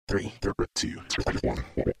3, 2, 1.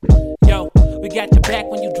 Yo, we got your back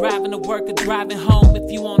when you driving to work or driving home.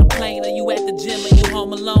 If you on a plane or you at the gym or you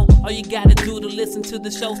home alone, all you gotta do to listen to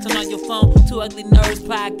the shows, turn on your phone. Two Ugly Nerds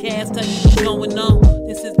podcast, tell you what's going on.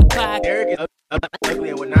 This is the podcast. Eric is ugly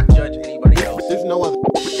and would not judge anybody else. There's no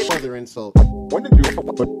other insult. When did you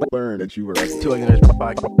learn that you were ugly? Two Ugly Nerds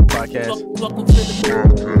podcast. Welcome to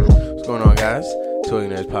the What's going on, guys? Two Ugly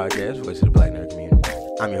Nerds podcast, voice of the Black Nerd community.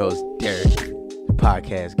 I'm your host, Derek, the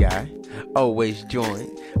podcast guy. Always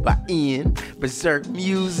joined by Ian, Berserk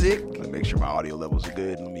Music. Let me make sure my audio levels are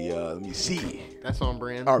good. Let me see. That's on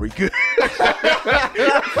brand. Are we good?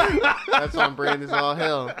 That's on brand as all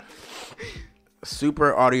hell.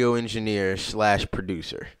 Super audio engineer /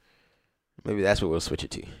 producer. Maybe that's what we'll switch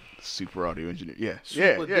it to. Super audio engineer. Yeah,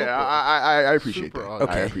 Super yeah. duper. I appreciate Super that. audio.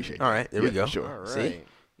 Okay. I appreciate that. All right, there we Yeah, go. Sure. All right. See?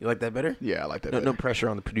 You like that better? Yeah, I like that. No better. pressure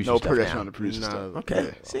on the producer No stuff pressure now. on the producer No. stuff. Okay,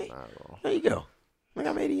 Yeah. see? Not at all. There you go. Like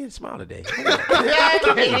I made Ian smile today.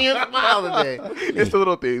 Ian smile today. It's the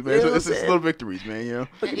little things, man. You know what It's I'm the saying? little victories, man. You know,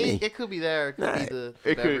 Look at me. It could be there. It could Nah, be the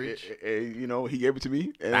it beverage. could. You know, he gave it to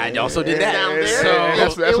me. And, I also did that. Down there, So-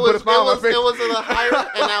 that's it what put a was smile on my face. it was a higher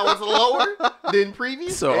and I was lower than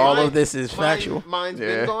previous. So And all mine- of this is factual. Mine's Yeah,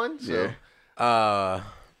 been gone. So. yeah. I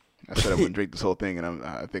I said I wouldn't drink this whole thing, and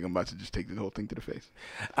I think I'm about to just take the whole thing to the face.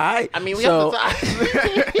 mean, we so, have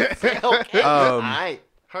to say, okay. I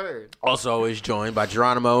heard. also is joined by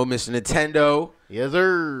Geronimo, Mr. Nintendo. Yes,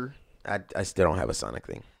 sir. I still don't have a Sonic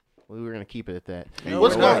thing. We were gonna keep it at that. And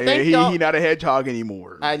What's you know going? what? Thank He y'all. not a hedgehog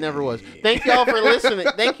anymore. I never was. Thank y'all for listening.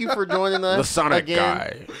 Thank you for joining us. The Sonic again.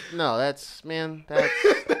 guy. No, that's never.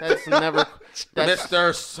 That's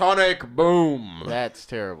Mr. Sonic Boom. that's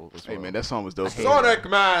terrible. Hey man, that song was dope. Sonic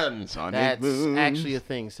Man. Sonic That's Boom. actually a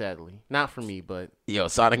thing, sadly. Not for me, but Yo,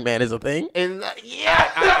 Sonic Man is a thing? and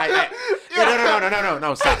yeah.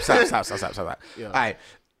 No. Stop. Yeah. All right.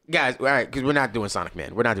 Guys, all right, because we're not doing Sonic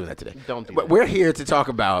Man. We're not doing that today. Don't do But that. we're here to talk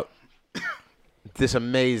about this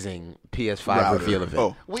amazing PS5 Router. reveal event.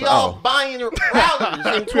 Oh, We all buying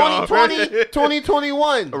routers in 2020,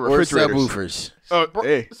 2021. Or refrigerators. subwoofers.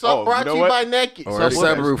 Hey. So brought you know to you what? by Neki. Or a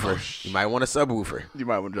Subwoofers. subwoofer. You might want a subwoofer. You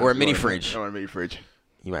might want to Or a mini fridge. Or a mini fridge.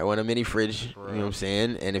 You might want a mini fridge. You know what I'm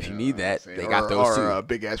saying? And if you need that, Saying, they got those or too. a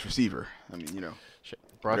big ass receiver. I mean, you know.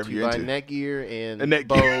 Brought whatever to you you're by into. Netgear and And Netgear.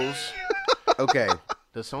 Bose. Okay.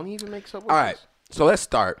 Does Sony even make subwoofers? All right. So let's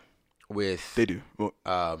start with They do. Well,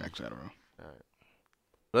 um, actually, I don't know.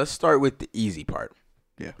 let's start with the easy part.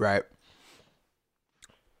 Yeah. Right.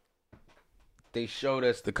 They showed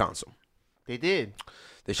us the console. They did.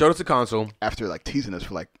 They showed us the console. After like teasing us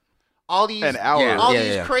for like All these an hour. Yeah. all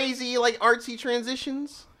these crazy like artsy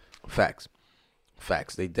transitions. Facts.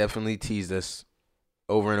 They definitely teased us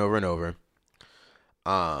over and over and over.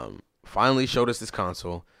 Finally showed us this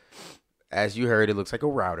console. As you heard, it looks like a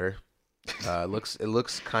router. It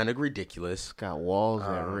looks kind of ridiculous. Got walls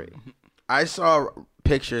that I saw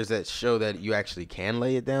pictures that show that you actually can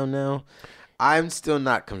lay it down now. I'm still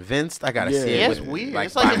not convinced. I gotta Yeah. see it. Yeah, with, it's weird. Like,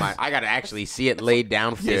 It's like by it's- I gotta actually see it laid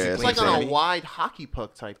down physically. It's like in front on of a me. wide hockey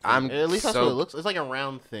puck type thing. I'm At least that's so- what it looks. It's like a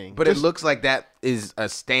round thing. But it looks like that is a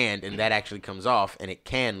stand, and that actually comes off, and it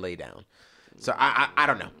can lay down. So I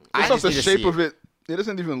don't know. I Just off just the need to shape see of it, it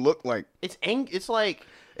doesn't even look like it's like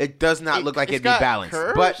It does not It- look like it's it'd be got balanced,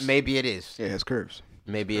 curves? but maybe it is. it has curves.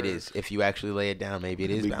 Maybe it is. If you actually lay it down, maybe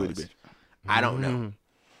it is Big booty balanced. bitch. I don't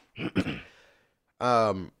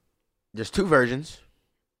know. There's two versions.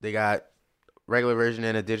 They got regular version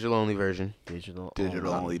and a digital only version. digital.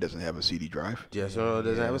 Digital only doesn't have a CD drive. Just so it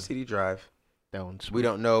doesn't have a CD drive. That one's We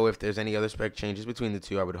don't know if there's any other spec changes between the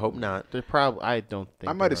two. I would hope not. They're probably. I don't think.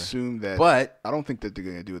 I might there are. assume that, But I don't think that they're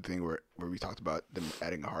gonna do a thing where we talked about them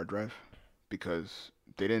adding a hard drive because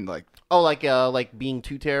they didn't like. Oh, like being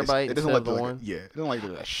 2 terabyte It doesn't instead like of the the one. it doesn't like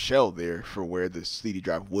there's a shell there for where the CD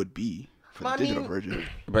drive would be for the I digital mean- version.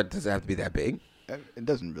 but does it have to be that big? It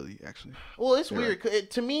doesn't really actually. Well, it's weird.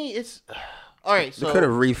 To me, it's all right. They So could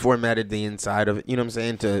have reformatted the inside of it. You know what I'm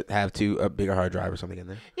saying? To have a bigger hard drive or something in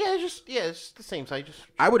there. yeah, it's the same size. Just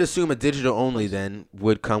I would assume a digital only then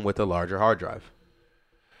would come with a larger hard drive,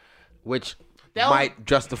 which That would- might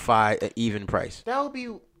justify an even price. that would be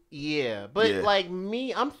but Yeah. like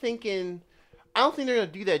me, I'm thinking. I don't think they're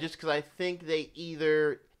gonna do that just because I think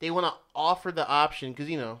they want to offer the option because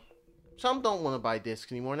some don't want to buy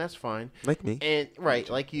discs anymore, and that's fine. Like me. And right,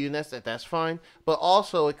 like you, and that's fine. But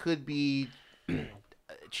also, it could be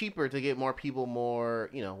cheaper to get more people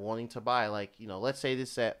wanting to buy. Like let's say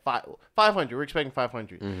this at 500. We're expecting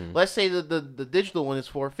 500. Let's say the digital one is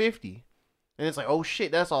 450, and it's like, oh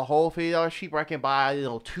shit, that's a whole $50 cheaper. I can buy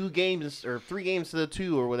 2 games or 3 games to the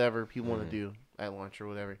 2 or whatever people want to do at launch or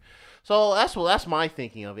whatever. So that's my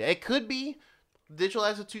thinking of it. It could be digital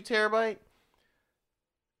has a 2 terabyte,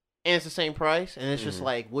 and it's the same price, and it's just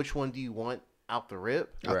like, which one do you want out the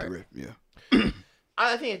rip? Out Right. the rip, yeah.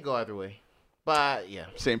 I think it'd go either way, but yeah.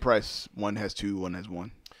 Same price. One has 2, one has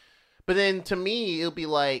 1. But then to me, it'll be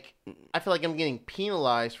like, I feel like I'm getting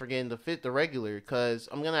penalized for getting the regular because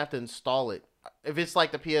I'm gonna have to install it. If it's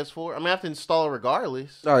like the PS4, I'm gonna have to install it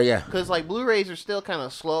regardless. Oh yeah, Because like Blu-rays are still kind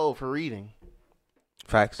of slow for reading.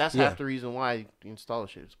 facts. That's yeah. half the reason why you install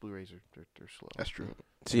shit. Is Blu-rays are they're slow. That's true.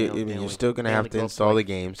 So you, I mean, you're still gonna have to install the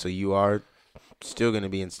game. So you are still gonna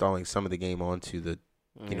be installing some of the game onto the,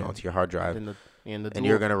 onto your hard drive, and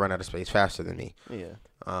you're gonna run out of space faster than me. Yeah.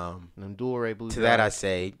 Um, And them dual ray blue. to that I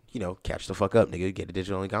say, catch the fuck up, nigga. Get a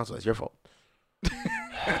digital only console. It's your fault.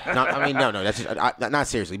 No. That's not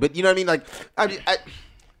seriously, but you know what I mean. Like,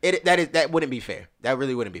 that wouldn't be fair. That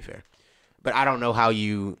really wouldn't be fair. But I don't know how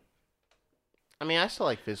you. I mean, I still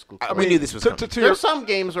like physical. We knew this was coming. There's some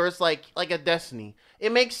games where it's like a Destiny.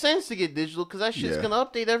 It makes sense to get digital because that shit's gonna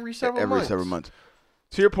update every several months.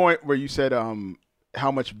 To your point where you said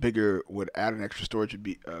how much bigger would add an extra storage would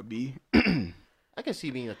be I can see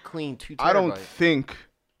being a clean 2 terabyte. I don't think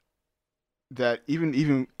that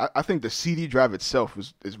even I think the CD drive itself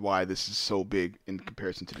is why this is so big in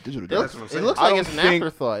comparison to the digital drive. It looks like it's an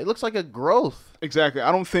afterthought. It looks like a growth. Exactly.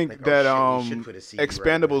 I don't think Like, that oh, shit, we should put a CD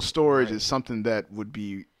expandable right storage there. is something that would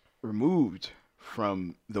be removed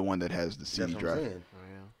from the one that has the CD That's what I'm drive saying.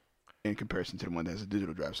 in comparison to the one that has a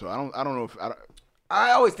digital drive. So I don't know if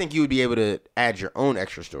I always think you would be able to add your own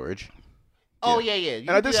extra storage. Oh yeah. You And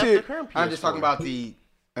I can do just that see with it- the current I'm just talking PS4. about the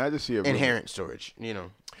I just see a inherent storage.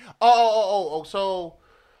 Oh. So,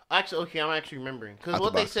 actually, okay, I'm actually remembering because Out the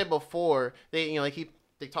what they box. said before, they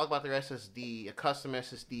they talk about their SSD, a custom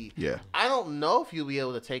SSD. Yeah. I don't know if you'll be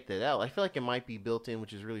able to take that out. I feel like it might be built in,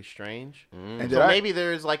 which is really strange. And So maybe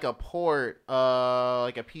there's like a port,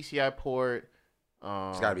 like a PCI port.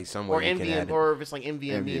 It's got to be somewhere Or you can add NVMe, it. or if it's like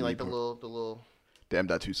NVMe, NVMe like the port. little. the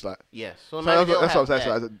M.2 slot. Yes. So maybe that's they'll what I was have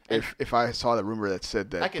asking. that. If I saw the rumor that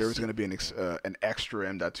said I that could there was see- going to be an extra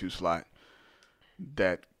M.2 slot,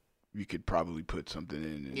 that you could probably put something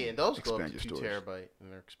in. And Yeah, those go up expand to your 2 storage. terabyte, and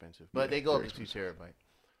they're expensive. But Yeah, they go up very to 2 terabyte.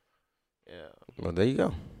 Yeah. Well, there you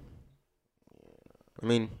go. I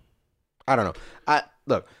mean, I don't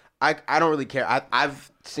know. I don't really care.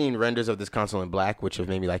 I've seen renders of this console in black, which have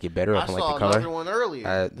made me like it better. I I don't saw like the another color. one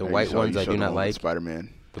earlier. The white ones I do not like.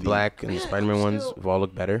 Spider-Man. The black and the Yeah, Spider-Man ones still- have all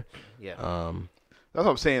looked better. Yeah. That's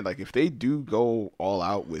what I'm saying. Like, if they do go all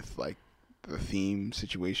out with like the theme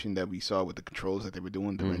situation that we saw with the controls that they were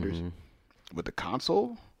doing, the renders with the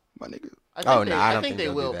console, my nigga, I Oh, think no, they, I don't think think they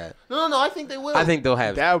they'll do will. that. No, I think they will. I think they'll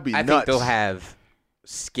have. that would be I nuts. think they'll have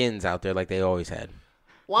skins out there like they always had.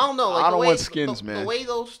 Well, I don't know. Like, I don't the way, want skins, the, man. The way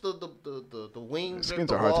those the wings, The skins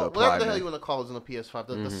the are hard to wall- apply, whatever the hell man. you want to call it in the PS5,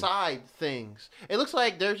 the side things. It looks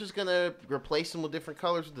like they're just gonna replace them with different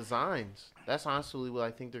colors of designs. That's honestly what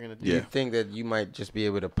I think they're gonna do. Do you think that you might just be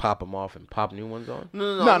able to pop them off and pop new ones on?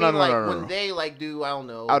 No. No, I mean, no, like, no, when no. they like do, I don't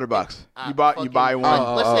know. outer box. uh, You fucking- buy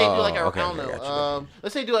one. Let's say do like a, okay, I don't okay, know. gotcha.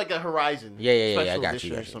 Let's say do like a Horizon. Yeah, I special got edition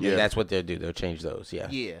you. or Got you. something. Yeah. That's what they'll do. They'll change those. Yeah.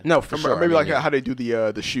 Yeah. No, for Or sure. maybe I like mean, how they do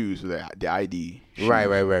the shoes, the ID. Right.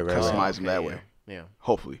 Customize them that yeah. way. Yeah.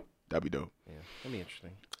 Hopefully, that'd be dope. Yeah. That'd be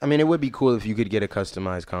interesting. I mean, it would be cool if you could get a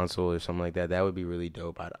customized console or something like that. That would be really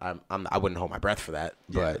dope. I wouldn't hold my breath for that,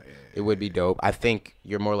 but it would be dope. I think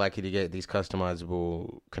you're more likely to get these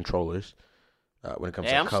customizable controllers when it comes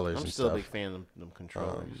to colors I'm and still stuff. a big fan of them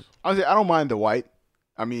controllers. Honestly, I don't mind the white.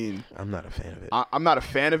 I mean, I'm not a fan of it. I'm not a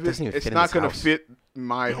fan of it. Doesn't even It's fit in not this going to house. fit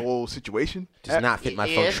my whole situation. Does not fit my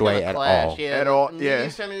Yeah, feng it's shui gonna at clash, all. Yeah, At all, the yeah.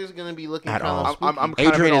 media center is gonna be looking At kind all. of spooky. I'm kind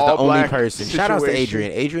of Adrian an is the only all-black person. Shout out to situation.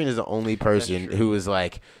 Adrian. Adrian is the only person who was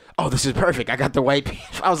like, "Oh, this is perfect. I got the white."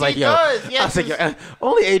 I was like, He "Yo," does, I yes, was like, "Yo,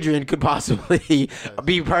 only Adrian could possibly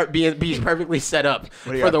be perfectly set up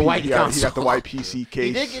What do you for got? the white He console." got the white PC case.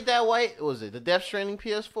 He did get that white. What was it the Death Stranding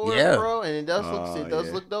PS4 Yeah. Pro? And it does look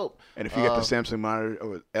yeah. look dope. And if you get the Samsung monitor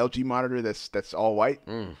or LG monitor, that's all white.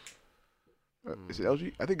 Is it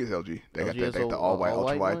LG? I think it's LG. They got LG that, has they got the a- all white, a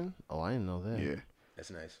ultra wide. one? Oh, I didn't know that. Yeah,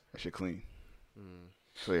 That's nice. that shit clean.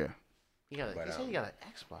 So yeah. He said he got an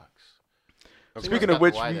Xbox. So he Speaking must of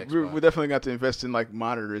which, got the white we Xbox. definitely got to invest in like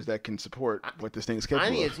monitors that can support what this thing is capable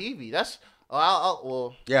I need a of. TV. That's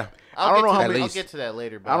well. Yeah. I don't know how I'll many- get to that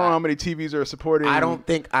later. But I don't know how many TVs are supporting. I don't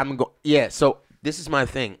think I'm going. Yeah. So this is my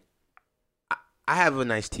thing. I have a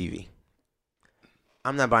nice TV.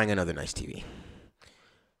 I'm not buying another nice TV.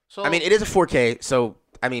 So I mean, it is a 4K, so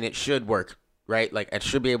I mean, it should work, right? Like, I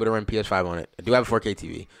should be able to run PS5 on it. I do have a 4K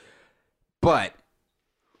TV, but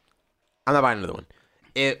I'm not buying another one.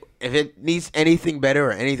 if it needs anything better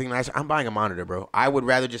or anything nicer, I'm buying a monitor, bro. I would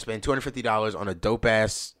rather just spend $250 on a dope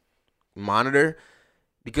ass monitor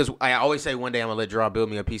because I always say one day I'm gonna let Draw build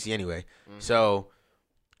me a PC anyway. So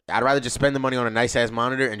I'd rather just spend the money on a nice ass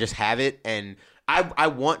monitor and just have it. And I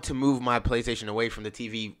want to move my PlayStation away from the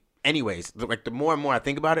TV anyways. Like the more and more I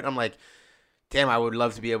think about it, I'm like, damn, I would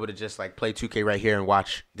love to be able to just like play 2K right here and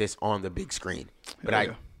watch this on the big screen. But I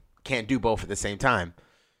can't do both at the same time.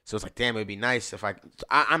 So it's like, damn, it'd be nice if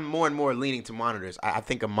I'm more and more leaning to monitors. I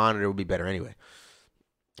think a monitor would be better anyway.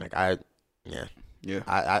 Like I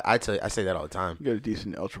say that all the time. You got a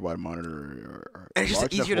decent ultra wide monitor, and it's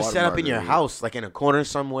just easier to set up in your house, like in a corner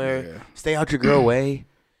somewhere. Stay out your girl way.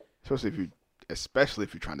 Especially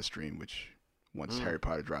if you're trying to stream, which once Harry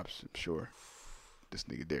Potter drops, I'm sure this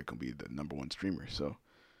nigga there can be the #1 streamer. So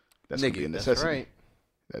that's gonna be a necessity.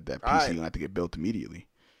 That's right. That PC gonna have to get built immediately.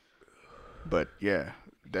 But yeah.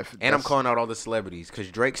 And I'm calling out all the celebrities because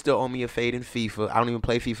Drake still owe me a fade in FIFA. I don't even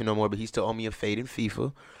play FIFA no more, but he still owe me a fade in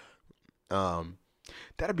FIFA.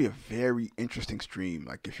 That'd be a very interesting stream.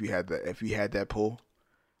 Like if you had that pull,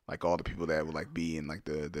 like all the people that would like be in like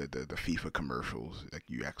the FIFA commercials, like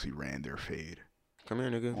you actually ran their fade. Come here,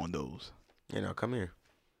 nigga. On those. Come here.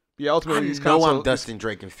 Yeah, ultimately, I know I'm Dustin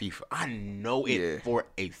Drake in FIFA. I know it for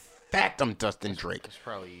a fact. I'm Dustin Drake. It's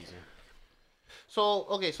probably easy. So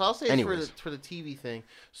I'll say for the TV thing.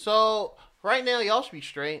 So right now y'all should be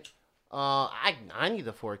straight. I need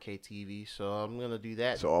a 4K TV, so I'm gonna do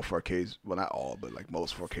that. So all 4Ks, well not all, but like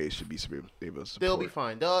most 4Ks should be able to support. They'll be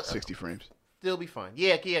fine. 60 frames. They'll be fine.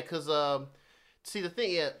 Yeah, because see the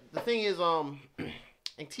thing is and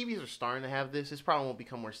TVs are starting to have this. This probably won't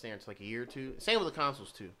become more standard like a year or two. Same with the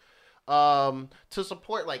consoles too. To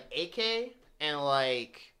support like 8K and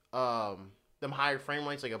like them higher frame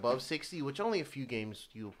rates like above 60, which only a few games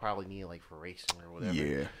you'll probably need like for racing or whatever.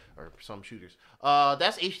 Yeah. Or some shooters.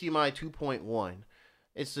 That's HDMI 2.1.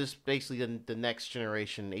 It's just basically the next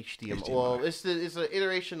generation HDMI. Well, it's an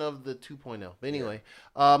iteration of the 2.0. But anyway,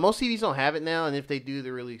 most TVs don't have it now, and if they do,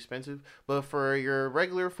 they're really expensive. But for your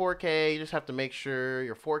regular 4K, you just have to make sure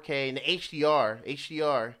your 4K and the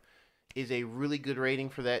HDR is a really good rating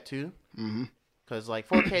for that too. Mm-hmm. Because, like,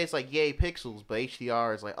 4K is like, yay, pixels, but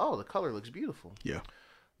HDR is like, oh, the color looks beautiful. Yeah.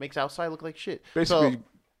 Makes outside look like shit. Basically,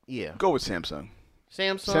 yeah. Go with Samsung.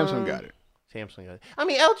 Samsung got it. I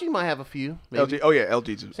mean, LG might have a few. Maybe. LG. Oh, yeah,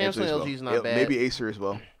 LG's. Samsung and LG's not bad. Maybe Acer as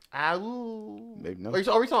well. Maybe no.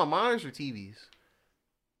 Are we talking monitors or TVs?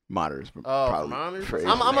 Monitors. Probably. Monitors?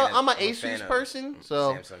 I'm an Asus person.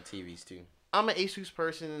 So Samsung TVs, too. I'm an Asus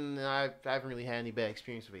person, and I haven't really had any bad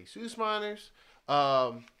experience with Asus monitors.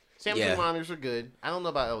 Samsung monitors are good. I don't know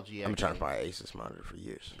about LG. Actually. I'm trying to buy an Asus monitor for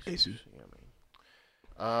years. Asus.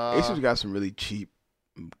 Asus got some really cheap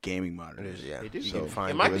gaming monitors. Yeah, they do. You can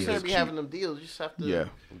find. And Microsoft be having them deals. You just have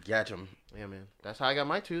to. Catch them. Yeah, man. That's how I got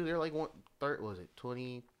my two. They're like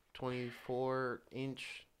 24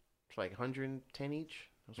 inch. It's like 110 each.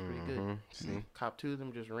 That's pretty good. Cop two of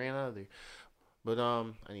them just ran out of there. But I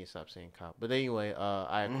need to stop saying cop. But anyway,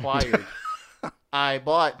 I acquired. I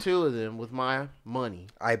bought two of them with my money.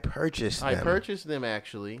 I purchased them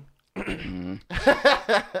actually. But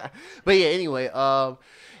yeah, anyway, so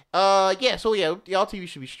yeah, y'all TV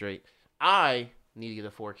should be straight. I need to get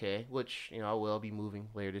a 4K, which I will be moving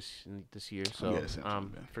later this year. So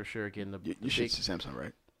for sure getting the. You should Samsung,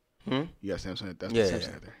 right? You got Samsung. That's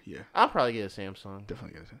Samsung there. Yeah. I'll probably get a Samsung.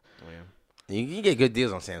 Definitely get a Samsung. Oh, yeah. You can get good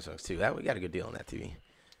deals on Samsungs too. We got a good deal on that TV.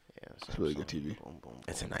 Yeah, it's a really good TV. Boom, boom, boom.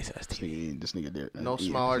 It's a nice ass TV. This nigga Derek. No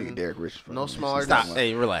smaller than Derek Rich. No smaller. Stop.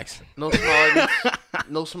 Hey, relax. No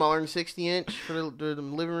smaller than 60 inch for the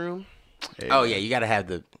living room. Hey, oh yeah, you gotta have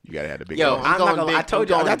the big. Yo, I'm not gonna. I told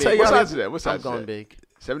you. I tell you. What size is that? What size? I'm going big.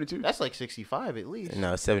 72. That's like 65 at least.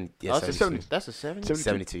 No, 70. Yeah, that's a 70. That's a 70.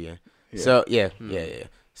 72. Yeah. So yeah.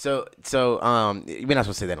 So we're not supposed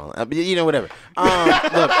to say that on. But whatever.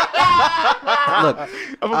 Look.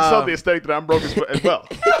 I'm gonna sell the aesthetic that I'm broke as well.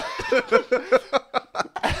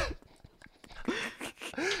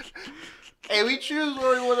 Hey, we choose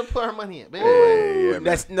where we want to put our money in. Yeah,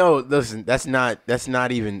 listen. That's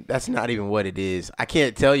not even what it is. I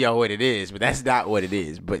can't tell y'all what it is, but that's not what it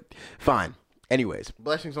is. But fine. Anyways,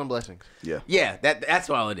 blessings on blessings. Yeah. That's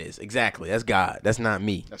all it is. Exactly. That's God. That's not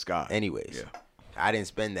me. That's God. Anyways, I didn't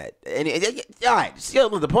spend that. All right. See,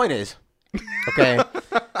 the point is, okay.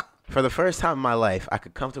 For the first time in my life, I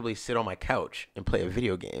could comfortably sit on my couch and play a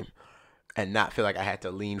video game, and not feel like I had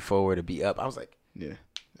to lean forward to be up. I was like, yeah.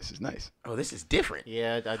 This is nice. Oh, this is different.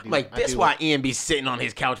 Yeah, I do. Like, that's why Ian be sitting on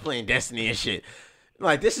his couch playing Destiny and shit.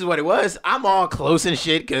 Like, this is what it was. I'm all close and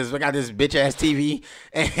shit because we got this bitch ass TV,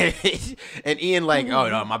 and Ian like, oh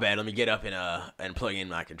no, my bad. Let me get up and plug in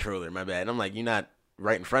my controller. My bad. And I'm like, you're not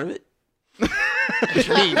right in front of it. What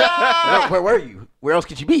you mean? Where were you? Where else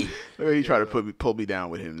could you be? He tried to pull me down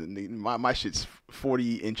with him. My shit's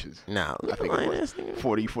 40 inches. No, I think it was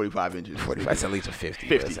 40, 45 inches. 45. That's at least a 50.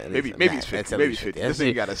 50. Maybe it's 50. Maybe it's 50. This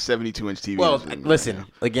thing got a 72-inch TV. Well, listen,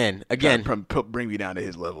 again. Bring me down to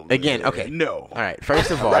his level. Again, okay. No. All right.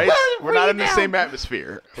 First of all, right? We're not in the same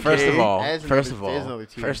atmosphere. Okay? First of all,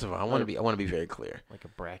 I want to be very clear. Like a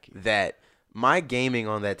bracket. That my gaming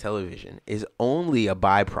on that television is only a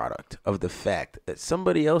byproduct of the fact that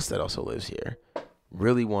somebody else that also lives here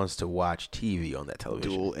really wants to watch TV on that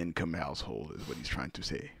television. Dual income household is what he's trying to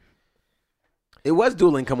say. It was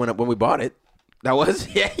dual income when we bought it. That was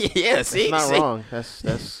See, that's not wrong.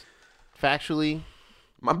 That's factually.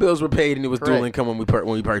 My bills were paid and it was correct. Dual income when we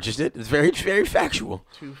purchased it. It's very, very factual.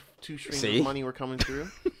 Two streams of money were coming through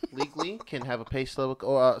legally. Can have a pay stub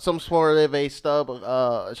or some sort of a stub.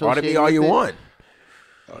 Audit me all you want.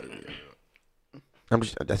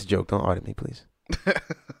 That's a joke. Don't audit me, please.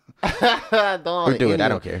 Don't or do it. I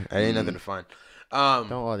don't care. I ain't nothing to find.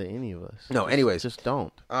 Don't audit any of us. No. Anyways, just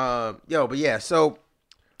don't. But yeah. So,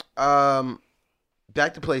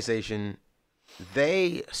 back to PlayStation.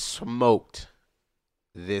 They smoked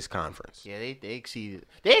this conference. Yeah, they exceeded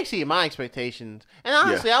my expectations. And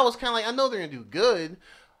honestly, I was kind of like, I know they're gonna do good,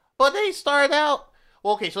 but they started out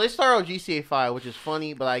so they started with GTA 5, which is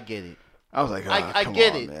funny, but I get it. I was like, I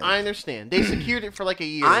get it. Man. I understand. They secured it for like a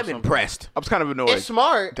year. I'm impressed. I was kind of annoyed. It's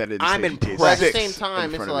smart. That I'm impressed. But at the same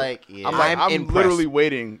time, it's like, I'm literally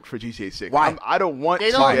waiting for GTA 6. Why? I don't want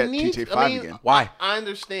to get GTA 5 again. Why? I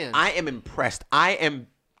understand. I am impressed. I am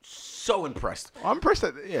so impressed. I'm impressed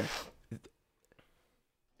that Xbox.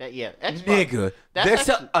 Nigga, that's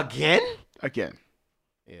again.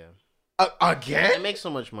 Yeah. Again? They make so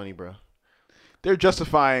much money, bro. They're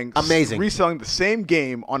justifying reselling the same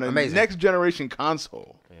game on a next generation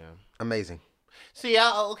console. Yeah. Amazing. See,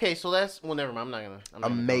 so that's never mind. I'm not gonna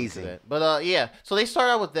amazing. Go into that. But yeah, so they start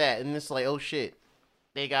out with that, and it's like, oh shit,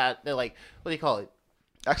 they're like, what do you call it?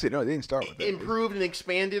 Actually, no, they didn't start with that. Improved and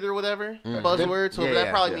expanded or whatever buzzword. So that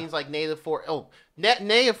probably means like native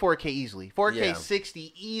 4K easily, 4K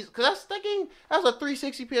 60 easy. Because that game that's a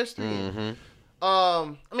 360 PS3 game. I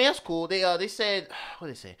mean that's cool. They said what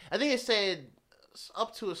did they say? I think they said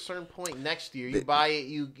up to a certain point next year, you buy it,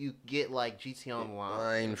 you get like GTA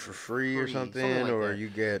Online for free or something like or that. You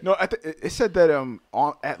get it said that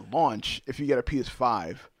at launch if you get a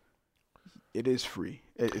PS5, it is free.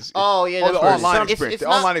 The online experience. The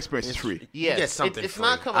online experience is free. Yeah, it's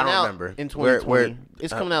not coming out in 2020.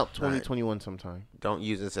 It's coming out 2021 sometime. Don't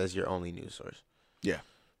use this as your only news source. Yeah.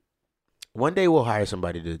 One day we'll hire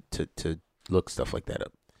somebody to look stuff like that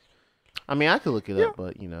up. I mean, I could look it up,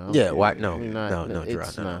 but you know. Yeah. Why? No,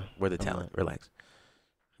 Gerard. No. We're the talent. Relax.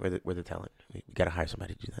 We're the talent. We gotta hire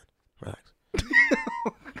somebody to do that. Relax.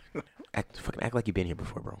 act like you've been here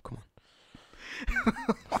before, bro. Come on.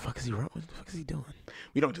 What the fuck is he wrong? What the fuck is he doing?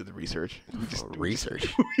 We don't do the research. We just research.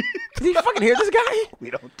 Did he fucking hear this guy? We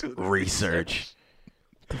don't do the research.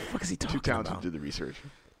 What the fuck is he talking about? Too talented to do the research.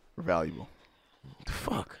 We're valuable. What the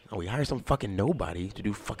fuck? Oh, we hire some fucking nobody to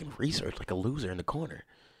do fucking research like a loser in the corner.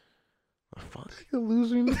 What the fuck? A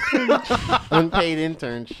loser in the corner. Unpaid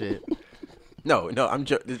intern shit. No, I'm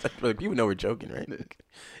joking. People know we're joking, right?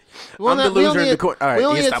 I'm the loser in the corner. All right, we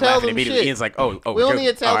only stop laughing immediately. Ian's like, oh, we only need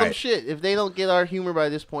to tell them shit if they don't get our humor by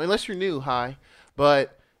this point. Unless you're new, hi.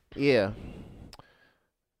 But yeah,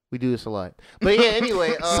 we do this a lot. But yeah,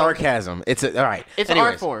 anyway, sarcasm. It's all right. It's an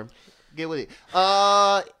art form. Get with it.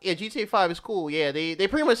 Yeah, GTA 5 is cool. Yeah, they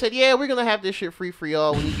pretty much said, yeah, we're gonna have this shit free for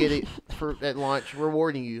y'all when you get it at launch,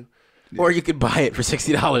 rewarding you. Or you could buy it for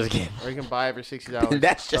 $60 again. Or you can buy it for $60.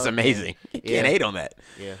 That's just amazing. You can't hate on that.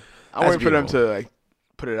 Yeah. I wait for them to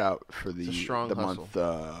put it out for the month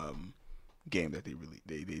game that they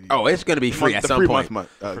really Oh, it's gonna be free at some point.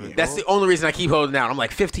 That's the only reason I keep holding out. I'm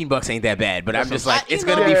like, $15 ain't that bad, but I'm just like, it's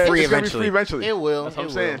gonna be free eventually. It will. That's what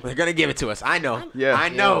I'm saying. They're gonna give it to us. I know. Yeah. I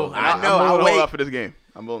know. I'll wait for this game.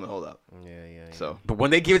 I'm willing to hold out. Yeah. So, but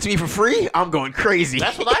when they give it to me for free, I'm going crazy.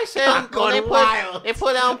 That's what I said. I'm going wild. They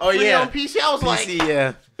put out free on PC. I was like,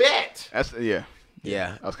 bet.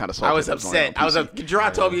 Yeah. I was kind of salty. I was upset.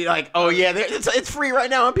 Gerard told me like, oh yeah, it's free right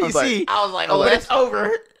now on PC. I was like, but it's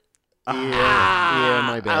over. Yeah,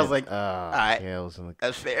 my bad. I was like, all right. Yeah, it was in the...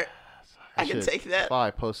 That's fair. I can take that. Well,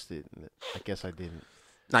 I posted. I guess I didn't.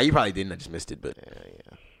 No, you probably didn't. I just missed it, but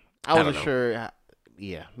yeah. I wasn't sure.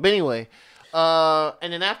 Yeah, but anyway,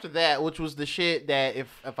 and then after that, which was the shit that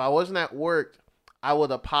if I wasn't at work, I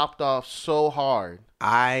would have popped off so hard.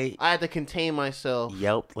 I had to contain myself.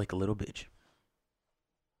 Yelped like a little bitch.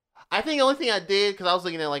 I think the only thing I did, because I was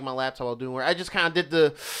looking at like my laptop while doing work, I just kind of did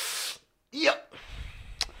the, yep,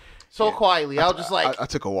 so quietly. I was just like, I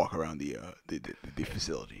took a walk around the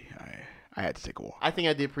facility. I had to take a walk. I think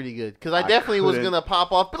I did pretty good because I definitely was gonna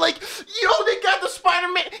pop off, but like, yo, they got the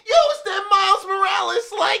Spider-Man. Yo, it's that Miles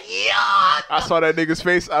Morales. Like, yeah. I saw that nigga's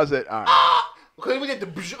face. I was like, all right. Because we did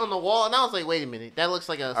the on the wall, and I was like, wait a minute, that looks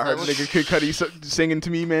like a. I heard nigga Kid Cudi singing to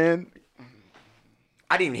me, man.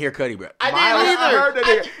 I didn't even hear Cudi, bro. I didn't either. I heard that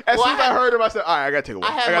nigga. As soon as I heard him, I said, all right, I gotta take a walk.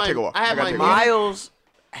 I gotta take a walk. Miles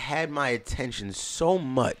had my attention so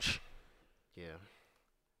much,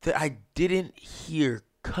 that I didn't hear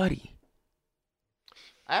Cudi.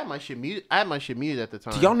 I had my shit muted. At the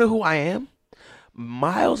time. Do y'all know who I am?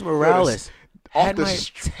 Miles Morales had my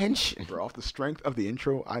attention. Bro, off the strength of the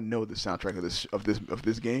intro, I know the soundtrack of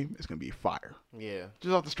this game is gonna be fire. Yeah,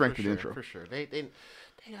 just off the strength of the intro, for sure. They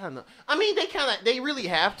gotta know. I mean, they really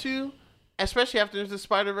have to, especially after there's the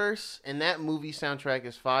Spider-Verse, and that movie soundtrack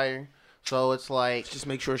is fire. So it's like, just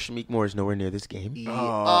make sure Shameik Moore is nowhere near this game.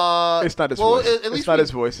 It's not his voice. At least it's not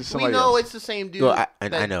his voice. It's somebody else. We know it's the same dude. Well,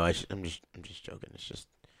 I know. I'm just joking. It's just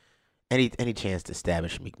any chance to stab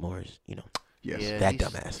at Shameik Moore is, yes, yeah, that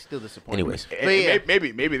dumbass. He's still disappointed. Anyways,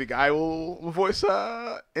 maybe the guy will voice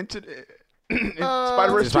into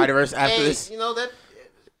Spider-Verse. Spider-Verse after this. You know that.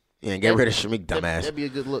 Yeah, get rid of Shameik, dumbass. That'd be a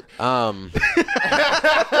good look.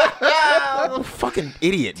 Fucking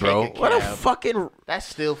idiot, bro. What a fucking. That's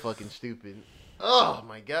still fucking stupid. Oh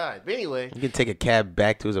my god. But anyway, you can take a cab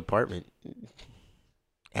back to his apartment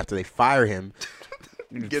after they fire him.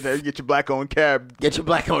 Get your black-owned cab. Get your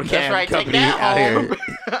black-owned cab right, company out here.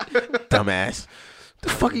 Dumbass. What the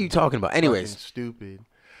fuck are you talking about? Anyways. Fucking stupid.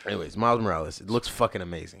 Anyways, Miles Morales. It looks fucking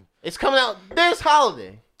amazing. It's coming out this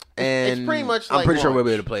holiday. And it's pretty much like I'm pretty sure launch. we'll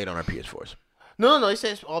be able to play it on our PS4s. No. It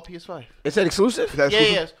says all PS5. Is that exclusive?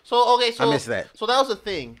 Yeah. So, okay. So I missed that. So that was the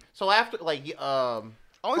thing. So after, like, I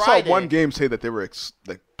only Friday, saw one game say that they were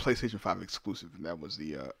like PlayStation 5 exclusive, and that was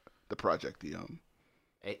the project, Thea?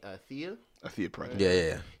 A Thea project.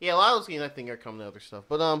 Yeah. Yeah, a lot of those games I think are coming to other stuff.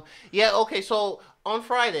 But yeah, okay. So on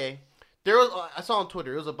Friday, there was I saw on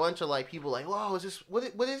Twitter, there was a bunch of like people like, "Whoa, is this what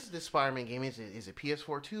is this Spider-Man game? Is it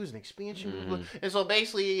PS4 2? Is it an expansion?" Mm-hmm. And so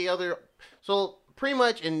basically, so pretty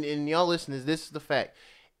much, and y'all listen, this is the fact.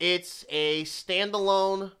 It's a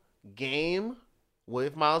standalone game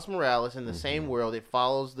with Miles Morales in the same world. It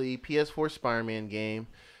follows the PS4 Spider-Man game,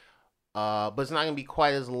 but it's not gonna be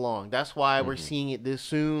quite as long. That's why we're seeing it this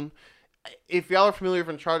soon. If y'all are familiar with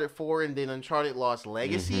Uncharted 4 and then Uncharted Lost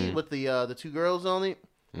Legacy with the two girls on it,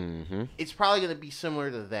 it's probably going to be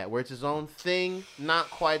similar to that, where it's its own thing,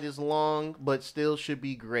 not quite as long, but still should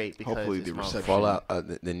be great. Because hopefully the reception. Fallout,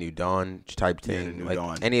 the New Dawn type thing. Yeah, the New like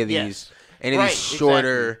Dawn. Any of these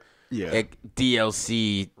shorter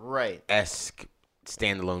DLC Right. esque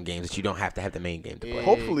standalone games that you don't have to have the main game to play.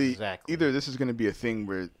 Hopefully, either this is going to be a thing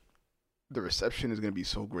where the reception is going to be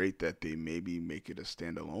so great that they maybe make it a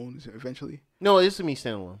standalone eventually. No, it is to me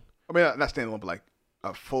standalone. I mean, not standalone, but like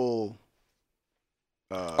a full.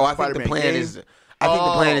 I think the plan is. I think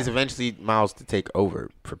the plan is eventually Miles to take over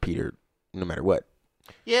for Peter, no matter what.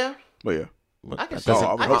 Yeah. Well, yeah. I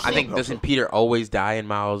think doesn't Peter always die in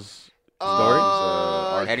Miles'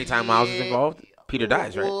 stories? Anytime Miles is involved, Peter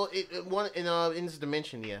dies, right? Well, in this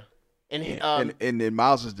dimension, yeah. And in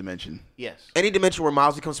Miles' dimension, yes. Any dimension where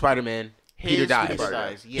Miles becomes Spider-Man, Peter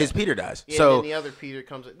dies. His Peter dies. Yeah, so and the other Peter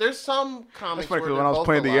comes. There's some comics. That's funny, where when I was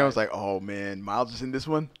playing alive. the game, I was like, "Oh man, Miles is in this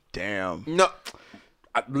one. Damn." No.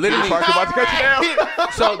 Literally, Parker about to cut you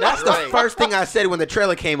down. So that's the first thing I said when the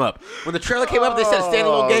trailer came up. When the trailer came up, they said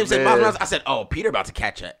standalone games. Said Miles Morales. I said, "Oh, Peter about to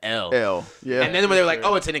catch a L." Yeah. And then when they were like,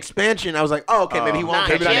 "Oh, it's an expansion," I was like, "Oh, okay, maybe he won't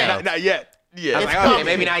catch an L." Not yet. Yeah. I was like, okay,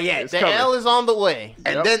 maybe not yet. The L is on the way.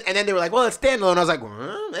 And then they were like, "Well, it's standalone." I was like,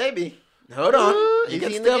 well, "Maybe." Hold on. You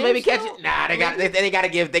can still maybe catch it. Nah, they gotta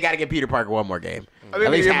give Peter Parker one more game. I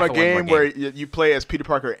think they give him a game where you play as Peter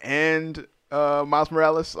Parker and Miles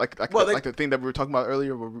Morales, like the thing that we were talking about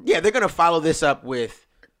earlier. Yeah, they're gonna follow this up with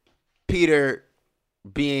Peter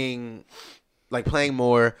being like playing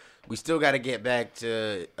more. We still got to get back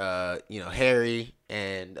to Harry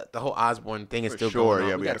and the whole Osborn thing is still going on.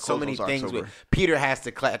 Yeah, we got so many things Peter has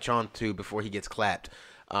to clutch on to before he gets clapped.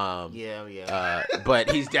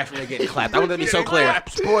 But he's definitely getting clapped. I want to be so clear.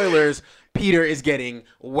 Spoilers. Peter is getting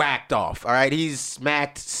whacked off. All right, he's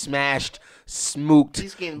smacked, smashed, smooked,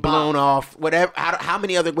 he's getting blown off. Whatever. How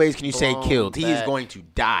many other ways can you say killed? He is going to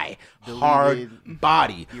die. Hard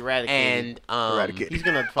body. Eradicated. And he's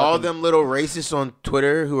gonna all them little racists on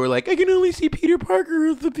Twitter who are like, I can only see Peter Parker.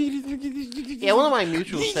 Yeah, one of my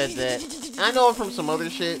mutuals said that. And I know him from some other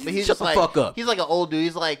shit, but he's Shut just the like, fuck up. He's like an old dude.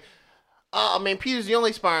 He's like, oh man, Peter's the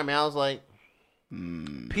only Spider-Man. I was like,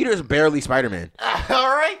 Peter's barely Spider-Man.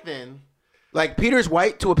 all right then. Like, Peter's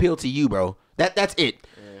white to appeal to you, bro. That's it.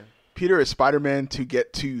 Yeah. Peter is Spider-Man to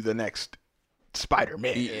get to the next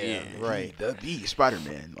Spider-Man. Yeah, right. The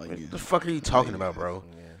Spider-Man. Like, what the fuck are you talking about, bro?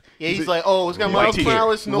 Yeah, he's like, oh, it's got Miles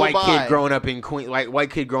Morales, no white buy. kid growing up in Queens. White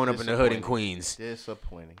kid growing up in the hood in Queens.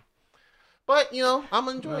 Disappointing. But, you know, I'm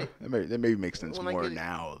enjoying it. That maybe makes sense more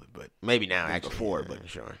now, but maybe now, actually. Before, but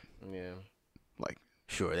sure. Yeah. Like,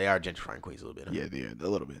 sure, they are gentrifying Queens a little bit. Huh? Yeah, they are a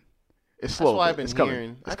little bit. It's slow. That's what I've been it's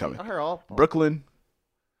hearing. It's coming. I heard all. Brooklyn.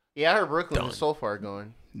 Yeah, I heard Brooklyn is so far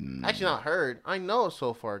gone. Actually, not heard. I know it's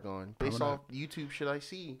so far gone. Based off YouTube shit I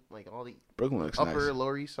see. Like all the Brooklyn looks upper, nice.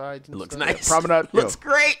 Lower East Sides. It looks stuff. nice. Promenade looks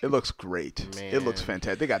great. It looks great. Man. It looks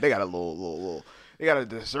fantastic. They got a little. They got a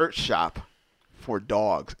dessert shop for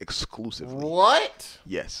dogs exclusively. What?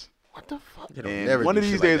 Yes. What the fuck? And one of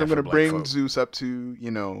these days, I'm gonna bring Zeus up to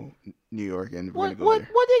New York, and we're gonna go there.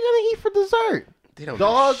 What they gonna eat for dessert? They don't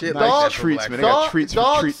dog shit dog like treats, man. They got treats.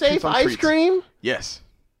 Dog treats, safe treats ice treats. cream. Yes.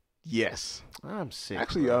 I'm sick.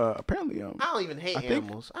 Actually, apparently, I don't even hate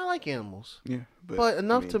animals. I like animals. Yeah, but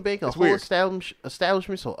enough to make a whole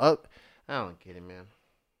establishment. So I don't get it, man.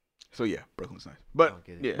 So yeah, Brooklyn's nice, but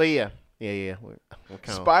yeah.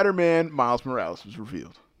 Spider-Man Miles Morales was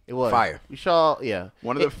revealed. It was fire. We saw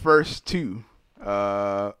one of the first two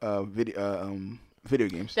video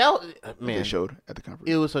games they showed at the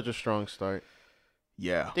conference. It was such a strong start.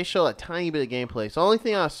 Yeah, they showed a tiny bit of gameplay. So the only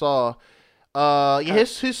thing I saw, his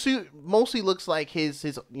suit mostly looks like his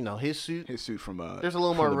suit. His suit from there's a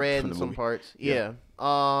little more red in some movie. Parts. Yeah.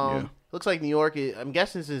 Looks like New York. I'm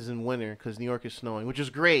guessing this is in winter because New York is snowing, which is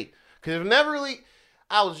great. Because I've never really.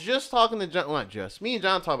 I was just talking to John. Well, not just me and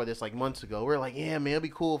John talked about this like months ago. We are like, yeah, man, it'd be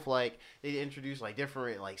cool if like they introduce like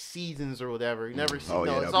different like seasons or whatever. You never see.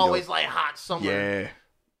 It's always like hot summer.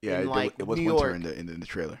 Yeah. Like it was New winter York. in the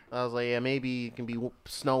trailer. I was like, yeah, maybe it can be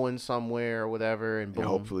snowing somewhere or whatever, and boom. And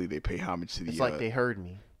hopefully they pay homage to the. It's like they heard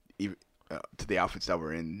me. To the outfits that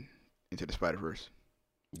were into the Spider-Verse.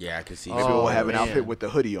 Yeah, I can see. Maybe we'll have an outfit with the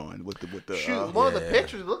hoodie on, with the shoe. One of the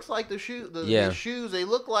pictures looks like the shoe. The shoes they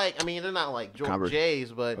look like. I mean, they're not like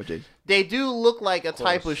J's, but they do look like a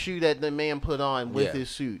type of shoe that the man put on with his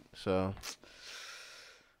suit. So,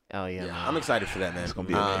 I'm excited for that, man. It's gonna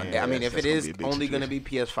be I mean, if it is only going to be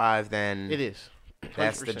PS5, then it is. 100%.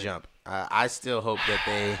 That's the jump. I still hope that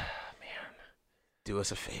they do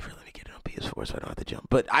us a favor. Let me get it on PS4 so I don't have to jump.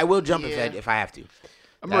 But I will jump if I have to.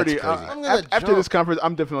 I'm already after this conference.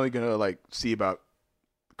 I'm definitely gonna like see about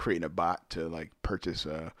creating a bot to like purchase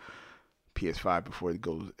PS5 before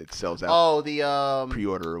it sells out. Oh, the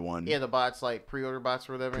pre-order one. Yeah, the bots like pre-order bots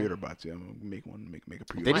or whatever. Pre-order bots. Yeah, I'm gonna make one. Make a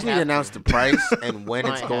pre-order. They just need to announce the price and when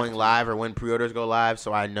it's going live or when pre-orders go live,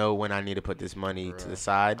 so I know when I need to put this money to the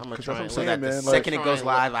side. That's what I'm saying, that man. The second it goes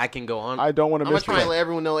live, I can go on. I don't want to miss. I'm trying to let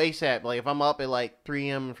everyone know ASAP. Like if I'm up at like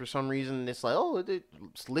 3 a.m. and for some reason it's like, oh,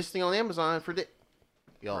 it's listing on Amazon for this.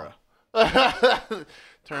 Y'all.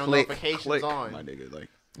 Turn notifications on. My nigga, like.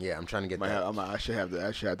 Yeah, I'm trying to get that. I should have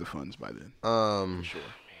the funds by then. For sure.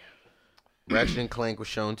 Ratchet and Clank was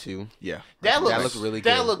shown too. Yeah, that looked really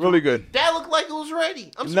good. Really good. That looked like it was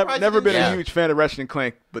ready. I'm surprised. Never been a huge fan of Ratchet and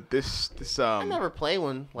Clank, but this I never played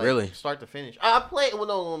one really start to finish. I played. Well,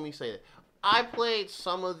 no, let me say that. I played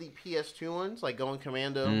some of the PS2 ones, like Going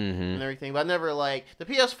Commando and everything, but I never like the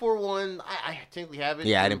PS4 one. I technically have it.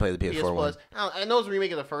 Yeah, I didn't play the PS4 one. I know it's a remake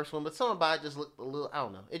of the first one, but something about it just looked a little. I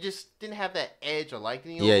don't know. It just didn't have that edge or like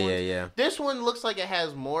the old ones. Yeah. This one looks like it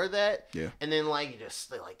has more of that. Yeah. And then like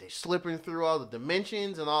they're slipping through all the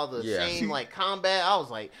dimensions and all the same like combat. I was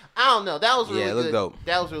like, I don't know. That was really good. Looked dope.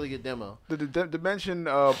 That was a really good demo. The dimension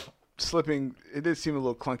of slipping, it did seem a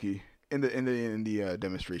little clunky in the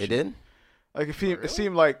demonstration. It did. Like it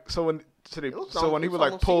seemed like when he would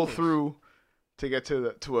like pull through to get to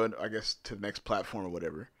the next platform or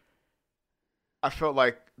whatever, I felt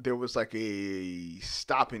like there was like a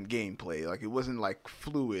stop in gameplay. Like it wasn't like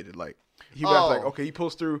fluid. Like he was like, okay, he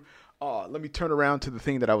pulls through. Oh, let me turn around to the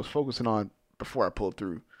thing that I was focusing on before I pulled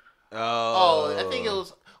through. I think it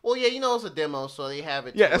was. Well, yeah, it's a demo, so they have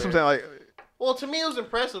it. Yeah, that's what I'm saying. Like, Well, to me, it was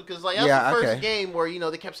impressive because like that was the first game where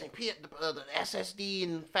they kept saying the SSD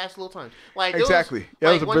and fast load time. Like exactly,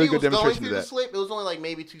 that was a really good demonstration of that. The slip, it was only like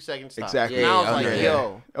maybe 2 seconds. Stop. Exactly, and I was like,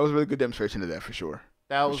 yo, that was a really good demonstration of that for sure.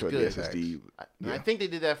 That was good. The SSD. I think they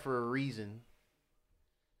did that for a reason.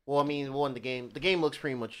 Well, I mean, the game looks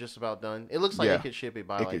pretty much just about done. It looks like they could ship it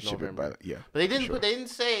by November. But they didn't. They didn't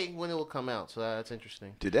say when it will come out, so that's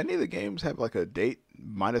interesting. Did any of the games have like a date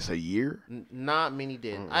minus a year? Not many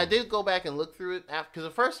did. I did go back and look through it because the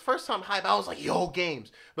first time hype, I was like, "Yo,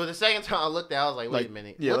 games!" But the second time I looked at it, I was like, "Wait a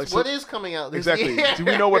minute, what is coming out this year?" Do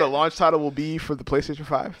we know what a launch title will be for the PlayStation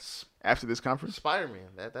 5 after this conference? Spider-Man.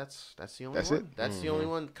 That's the only one. That's it. That's the only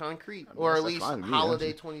one concrete, or at least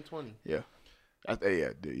holiday 2020. Yeah. They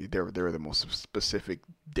were the most specific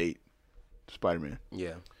date. Spider-Man.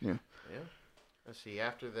 Yeah. Let's see.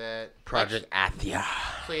 After that, Project Athia.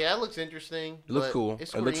 So yeah, it looks interesting. It looks cool.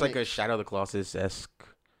 It looks like a Shadow of the Colossus-esque.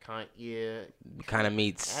 Kind of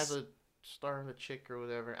meets. Has a star of a chick or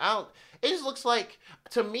whatever. It just looks like,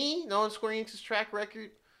 to me, knowing Square Enix's track record,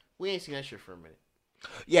 we ain't seen that shit for a minute.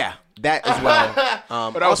 Yeah, that as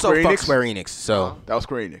well. But also fuck Square Enix. So that was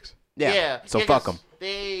Square Enix. Yeah. So fuck them.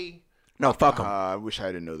 No, fuck them. I wish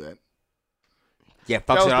I didn't know that. Yeah,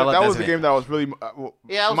 fucks it all up. That was the game that was really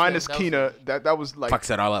minus Kena. That was like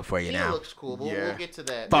fucks it all up for you now. Kena looks cool. But we'll get to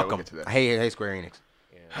that. Fuck them. I hate Square Enix.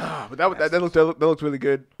 Yeah. But that looked really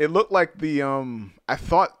good. It looked like the I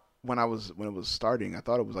thought when it was starting, I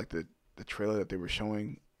thought it was like the trailer that they were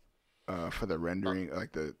showing for the rendering,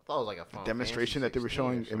 like the demonstration that they were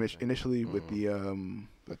showing initially with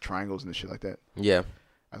the triangles and the shit like that. Yeah,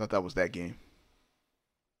 I thought that was that game.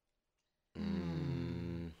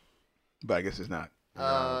 But I guess it's not.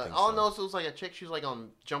 All I know is it was like a chick. She was like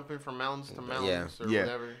on jumping from mountains to mountains or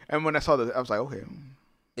whatever. And when I saw that, I was like, okay,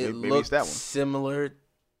 maybe it's that one. Similar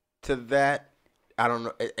to that. I don't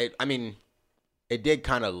know. I mean, it did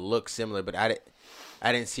kind of look similar, but I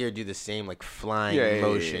didn't see her do the same like flying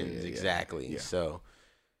motions exactly. Yeah. So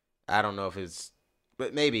I don't know if it's,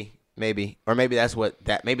 but maybe, or maybe that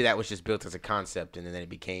was just built as a concept and then it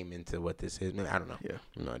became into what this is. I don't know. Yeah,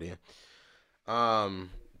 no idea. The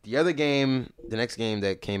next game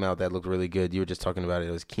that came out that looked really good, you were just talking about it.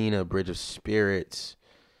 It was Kena Bridge of Spirits.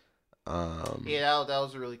 That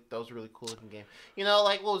was a really cool looking game.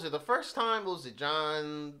 Like what was it? The first time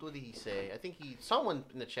John? What did he say? I think someone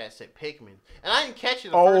in the chat said Pikmin, and I didn't catch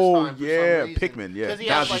it the first time. For some reason. Pikmin. Yeah,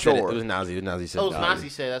 Nazi said it. It was Nazi. Nazi said. It was Nazi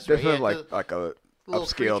said. That's right. Definitely like a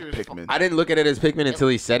upscaled Pikmin. I didn't look at it as Pikmin until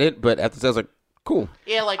he said it, but after that, I was like, cool.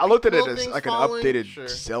 Yeah, like I looked at it as like an updated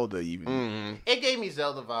Zelda even. Mm-hmm. It gave me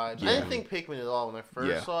Zelda vibes. I didn't think Pikmin at all when I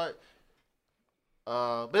first saw it.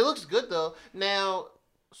 But it looks good though. Now,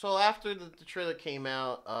 so after the trailer came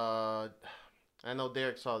out, I know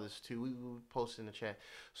Derek saw this too. We posted in the chat.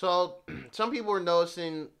 So some people were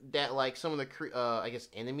noticing that like some of the I guess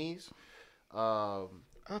enemies. I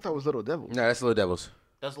thought that was Little Devils. No, that's Little Devils.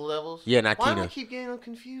 That's Little Devils? Yeah, not Kena. Why do I keep getting them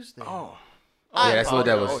confused then? Yeah, that's Little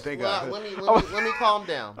Devils. Oh, thank God. Let me calm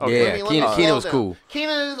down. Okay. Kena was cool.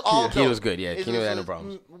 Kena is all dope. Kena was good, yeah. Kena had no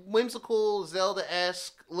problems. Whimsical,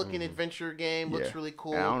 Zelda-esque looking adventure game. Looks really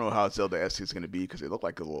cool. And I don't know how Zelda-esque is going to be because it looked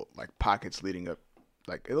like a little like pockets leading up.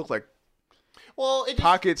 Like it looked like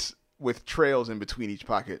pockets with trails in between each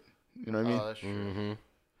pocket. You know what I mean? Oh, that's true. Mm-hmm.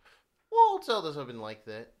 Well, Zeldas have been like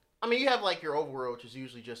that. I mean, you have like your overworld, which is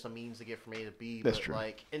usually just a means to get from A to B. That's true.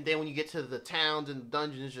 Like, and then when you get to the towns and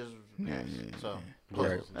dungeons, it's just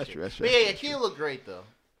Right. That's true. But yeah, Kena looked great though.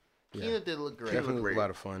 Kena did look great. Definitely looked a lot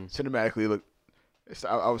of fun. Cinematically, look.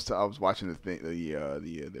 I was watching the thing,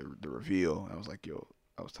 the reveal. And I was like,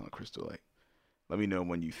 I was telling Crystal like, let me know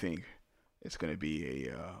when you think it's gonna be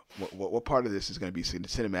a what part of this is gonna be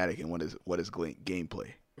cinematic and what is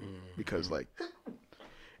gameplay, because like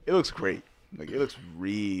it looks great. Like it looks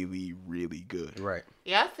really, really good. Right.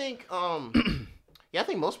 Yeah, I think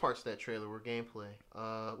most parts of that trailer were gameplay.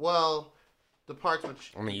 Well, the parts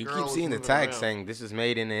which you keep seeing the tag saying this is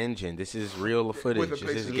made in the engine. This is real footage. This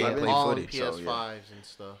is gameplay footage. All PS5s and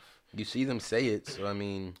stuff. You see them say it, so I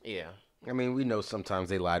mean. Yeah. I mean, we know sometimes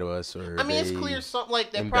they lie to us, or it's clear something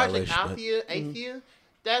like that Project Athia.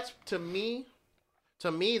 That's to me,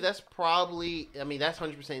 that's probably. I mean, that's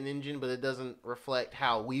 100% an engine, but it doesn't reflect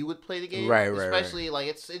how we would play the game. Right. Especially like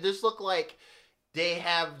it just looked like they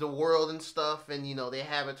have the world and stuff, and they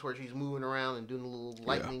have it towards he's moving around and doing the little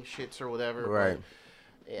lightning shits or whatever. Right.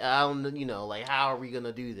 But I don't. Like how are we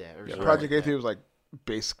gonna do that? Project Athia was like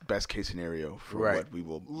best case scenario for what we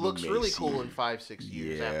will. Looks really cool in 5-6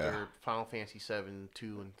 years after Final Fantasy 7,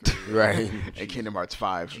 2, and 3. Right. And Kingdom Hearts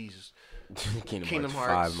 5. Jesus. Kingdom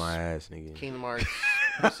Hearts 5, my ass, nigga. Kingdom Hearts.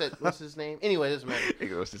 What's his name? Anyway, it doesn't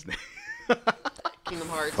matter. What's his name? Kingdom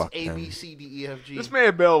Hearts Fuck A, them. B, C, D, E, F, G. This may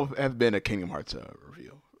have been a Kingdom Hearts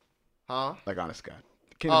reveal. Huh? Like, honest God.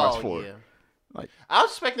 Kingdom Hearts 4. Yeah. Like, I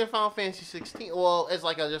was expecting Final Fantasy 16. Well, it's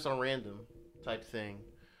like just a random type thing.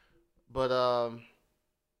 But,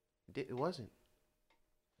 it wasn't.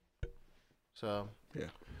 So. Yeah.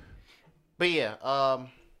 But yeah,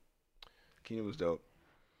 Kingdom was dope.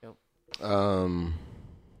 What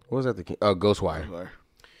was that? Ghostwire.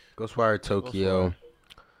 Ghostwire Tokyo.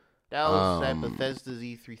 That was at Bethesda's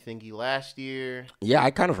E3 thingy last year. Yeah, I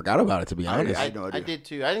kind of forgot about it, to be honest. I did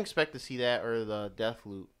too. I didn't expect to see that or the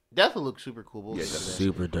Deathloop. Deathloop looks super cool. We'll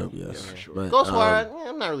super dope, yes. Yeah, sure. But, Ghostwire,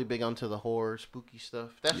 I'm not really big onto the horror, spooky stuff.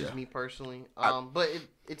 That's just me personally. But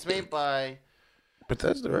it's made by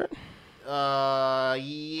Bethesda, right?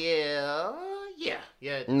 Yeah.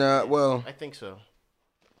 Nah, well, I think so.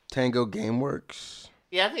 Tango Gameworks.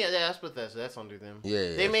 Yeah, I think that's Bethesda. That's under them.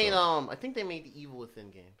 Yeah, they made I think they made the Evil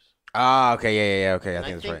Within games. Ah, okay, yeah, okay. I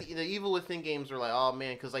think that's right. The Evil Within games were like, oh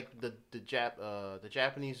man, because like the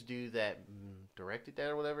Japanese dude that directed that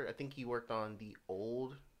or whatever, I think he worked on the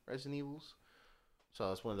old Resident Evils.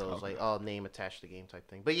 So it's one of those name attached to game type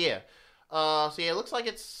thing. But yeah, so yeah, it looks like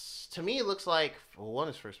it looks like one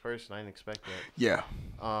is first person. I didn't expect that. Yeah.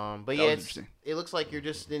 But yeah, it looks like you're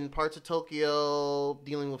just in parts of Tokyo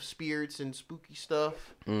dealing with spirits and spooky stuff.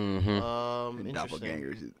 Mm-hmm. Interesting.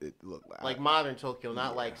 Doppelgangers, it looked like modern Tokyo,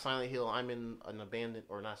 not like Silent Hill. I'm in an abandoned,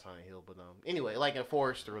 or not Silent Hill, but anyway, like a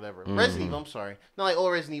forest or whatever. Mm-hmm. Resident Evil. I'm sorry, not like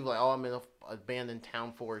old Resident Evil. Like I'm in an abandoned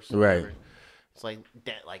town forest. Or right. Whatever. It's like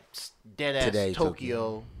dead ass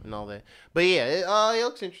Tokyo and all that. But yeah, it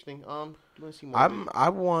looks interesting. You want to see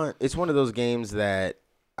more? It's one of those games that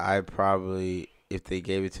I probably, if they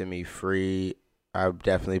gave it to me free, I would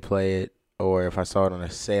definitely play it. Or if I saw it on a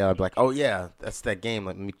sale, I'd be like, oh yeah, that's that game.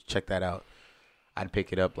 Let me check that out. I'd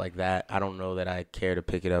pick it up like that. I don't know that I care to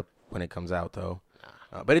pick it up when it comes out though.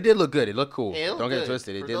 But it did look good. It looked cool. Yeah, don't get it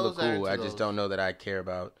twisted. It did look cool. I just don't know that I care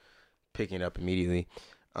about picking it up immediately.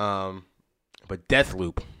 But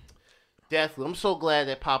Deathloop. I'm so glad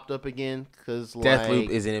that popped up again because Deathloop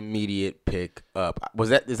is an immediate pick up. Is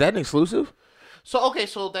that an exclusive?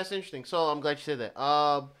 So that's interesting. So I'm glad you said that.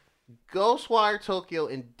 Ghostwire Tokyo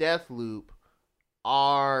and Deathloop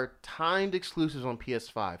are timed exclusives on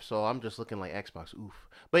PS5. So I'm just looking like Xbox. Oof.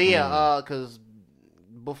 But yeah, because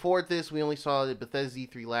before this, we only saw the Bethesda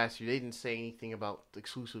E3 last year. They didn't say anything about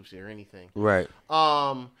exclusives or anything. Right.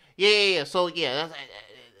 Yeah. So yeah, that's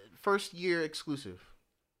first year exclusive,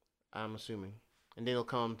 I'm assuming. And then it'll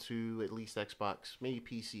come to at least Xbox, maybe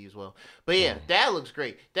PC as well. But yeah, that looks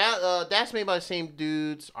great. That's made by the same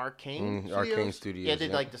dudes, Arcane Studios. Arcane Studios. Yeah, they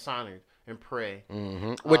did like Dishonored and Prey.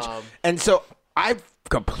 Mm-hmm. And so I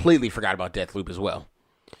completely forgot about Deathloop as well.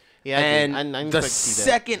 Yeah, and the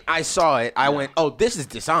second I saw it, I went, "Oh, this is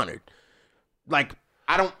Dishonored." Like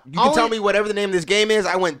you can tell me whatever the name of this game is.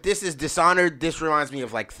 I went, "This is Dishonored. This reminds me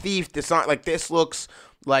of like Thief, Dishonored. Like this looks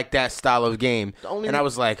like that style of game." And I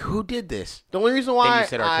was like, "Who did this?" The only reason why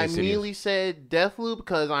I immediately said Deathloop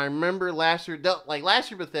because I remember last year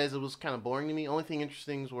Bethesda was kind of boring to me. Only thing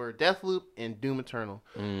interesting were Deathloop and Doom Eternal.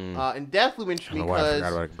 And Deathloop interested me because I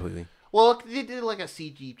forgot about it completely. Well, they did like a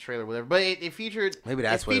CG trailer or whatever, but it featured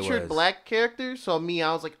black characters. So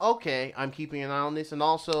I was like, okay, I'm keeping an eye on this. And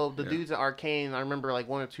also the dudes at Arcane, I remember like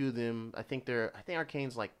one or two of them. I think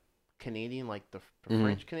Arcane's like Canadian, like the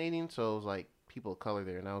French Canadian. So it was like people of color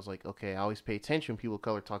there, and I was like, okay, I always pay attention when people of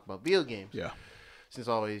color talk about video games. Yeah. Since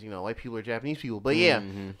always, white people are Japanese people. But yeah,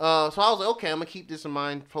 so I was like, okay, I'm going to keep this in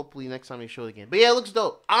mind. Hopefully next time they show it again. But yeah, it looks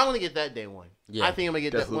dope. I'm going to get that day one. Yeah, I think I'm going to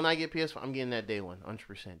get that. When I get PS5, I'm getting that day one,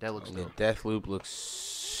 100%. That looks dope. Deathloop looks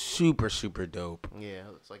super, super dope. Yeah,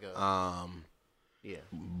 it's like a...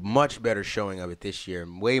 much better showing of it this year.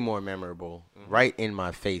 Way more memorable. Right in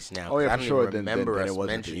my face now. Oh, yeah, I for sure. remember us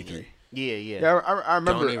mentioning it. Yeah. I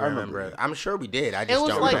remember. I remember. I'm sure we did. I just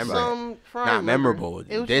don't remember. Not memorable.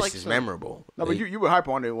 This is memorable. No, but you were hype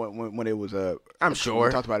on it when it was. I'm sure.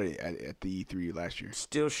 We talked about it at the E3 last year.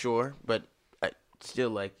 Still sure, but still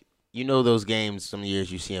like those games. Some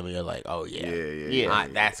years you see them and you're like, oh yeah.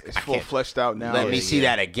 It's full fleshed out now. Let me see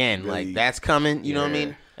that again. Really, like that's coming. You know what I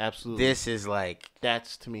mean? Absolutely. This is like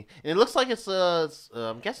that's to me, and it looks like it's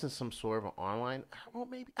I'm guessing some sort of an online. Well,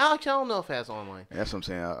 maybe actually I don't know if it has online. That's what I'm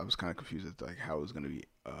saying. I was kind of confused as to like how it was going to be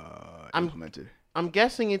implemented. I'm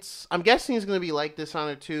guessing it's going to be like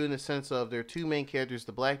Dishonored 2 in the sense of there are two main characters,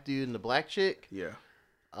 the black dude and the black chick. Yeah.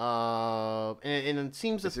 And it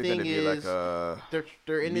seems the thing is like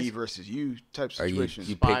they're in me this versus you type situation.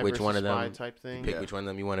 You pick which one of them type thing. You pick which one of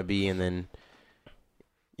them you want to be, and then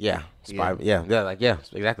Yeah, Spy. Yeah, exactly. That's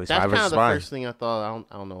Spy versus kind of the Spy. first thing I thought.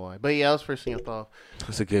 I don't know why, but yeah, that was the first thing I thought.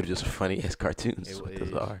 Those are good, just funny ass cartoons. That's what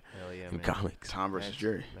those are. Hell yeah, in man. comics. Tom versus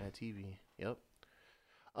Jerry. Mad TV. Yep.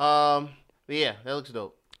 But yeah, that looks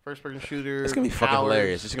dope. First person shooter. It's gonna be fucking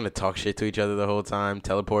hilarious. Just gonna talk shit to each other the whole time,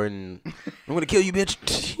 teleporting. I'm gonna kill you,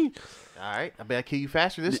 bitch. All right, I bet I kill you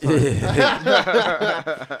faster this time.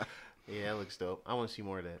 Yeah, that looks dope. I want to see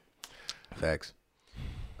more of that. Facts.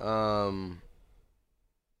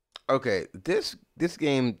 Okay, this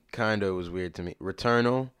game kind of was weird to me.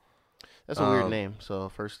 Returnal. That's a weird name. So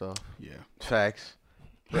first off, Yeah. Facts.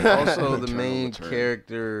 But also the Returnal, main Return.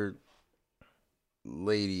 character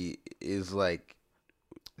lady is like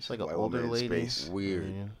it's like an White older woman in lady. space.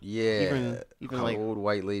 weird. Yeah. Yeah. Even Kind of like old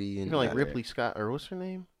white lady and even like Yeah. Ripley Scott or what's her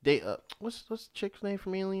name? What's the chick's name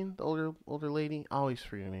from Alien? The older lady. I always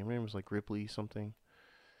forget her name. Her name was like Ripley something.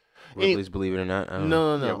 Ripley's Believe It or Not. I don't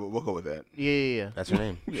know. No. Yeah, we'll go with that. Yeah. That's her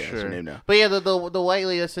name. Yeah, Sure. that's her name now. But yeah, the white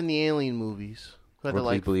lady that's in the Alien movies. Who had the,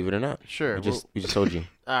 Ripley's like, Believe It or Not. sure. We just told you.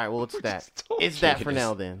 All right. Well, it's that. told It's that you. for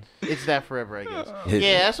now. Then it's that forever, I guess. Yeah,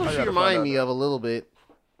 Yeah, that's what I she gotta reminded find me out. of a little bit.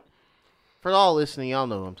 For all listening, y'all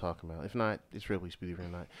know what I'm talking about. If not, it's Ripley's Believe It or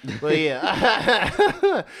Not. But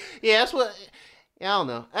yeah, yeah, that's what. Yeah, I don't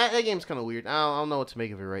know. That game's kind of weird. I don't know what to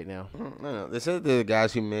make of it right now. No. They said the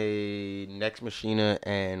guys who made Nex Machina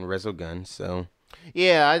and Resogun, so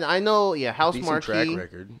Yeah, I know. Yeah, House decent track Marquee.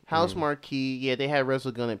 record. House Marquee. Yeah, they had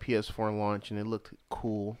Resogun at PS4 launch, and it looked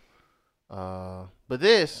cool. But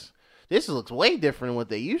this looks way different than what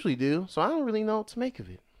they usually do, so I don't really know what to make of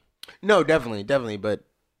it. No, definitely. But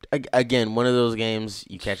again, one of those games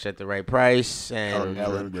you catch at the right price, and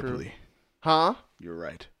Ellen Ripley. Huh? You're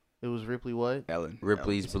right. It was Ripley what? Ellen.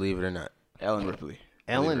 Ripley's Believe It or Not. Ellen Ripley.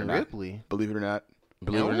 Ellen Believe it or not. Ripley. Believe it or not.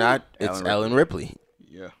 Believe it Ellen? or not, it's Ellen Ellen Ripley.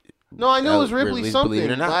 Yeah. No, I know it was Ripley Ripley's something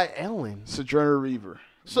Believe It or Not. by Ellen. Sojourner Reaver.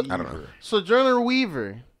 So- I don't know. Sojourner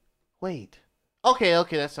Weaver. Wait. Okay,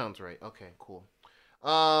 that sounds right. Okay, cool.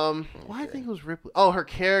 Why I think it was Ripley. Oh, her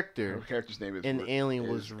character. Her character's name is In Alien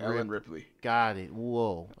was Ellen Ripley. Got it.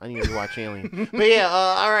 Whoa. I need to watch Alien. But yeah,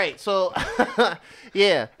 all right. So,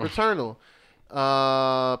 yeah, Returnal.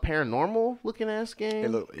 Paranormal looking ass game. It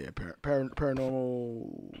look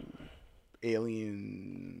paranormal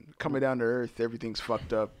alien coming down to Earth. Everything's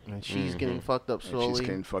fucked up. And she's getting fucked up slowly. She's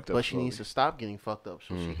getting fucked up but she slowly. needs to stop getting fucked up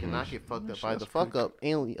so she cannot get fucked up She by got the some fuck pretty up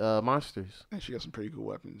alien monsters. And she got some pretty good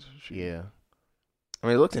weapons. Yeah. I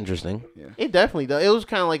mean, it looked interesting. Yeah. It definitely does. It was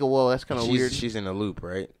kind of like a whoa, that's kind of weird. She's in a loop,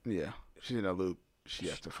 right? Yeah. She's in a loop. She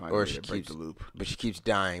has to find Or a way she to break keeps- the loop. But she keeps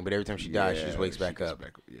dying. But every time she dies, she just wakes back gets up.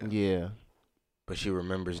 yeah. Yeah. But she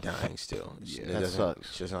remembers dying still. Yeah. It That doesn't-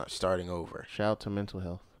 sucks. She's not starting over. Shout out to mental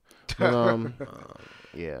health. But,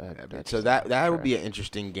 yeah. bitch So is that would trash. be an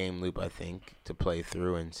interesting game loop, I think, to play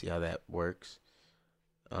through and see how that works.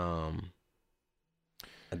 I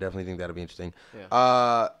definitely think that'll be interesting.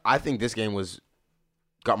 Yeah. I think this game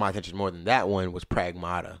got my attention more than that one was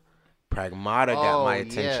Pragmata. Pragmata got my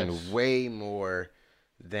attention yes. way more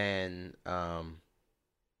than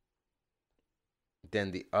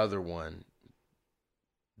the other one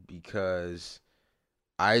because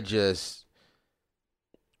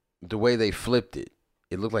the way they flipped it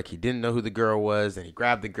looked like he didn't know who the girl was, and he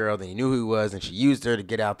grabbed the girl, then he knew who he was, and she used her to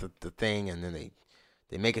get out the thing, and then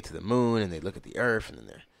they make it to the moon, and they look at the Earth, and then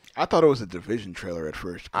they're I thought it was a Division trailer at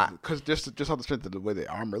first, because just on the strength of the way the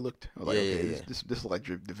armor looked, I was like, okay, Yeah. this looked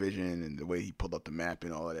like Division, and the way he pulled up the map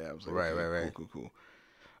and all of that. I was like, Right, okay, right. cool.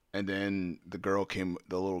 And then the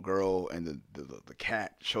little girl, and the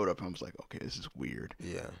cat showed up, and I was like, okay, this is weird.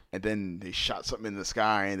 yeah. And then they shot something in the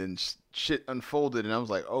sky, and then shit unfolded, and I was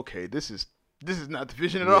like, okay, this is not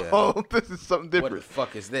Division at all. This is something different. What the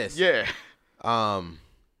fuck is this? Yeah.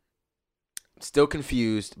 Still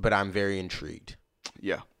confused, but I'm very intrigued.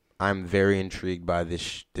 Yeah. I'm very intrigued by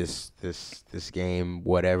this game,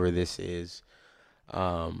 whatever this is.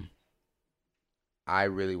 I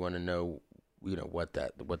really want to know, what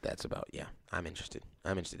that's about. Yeah, I'm interested.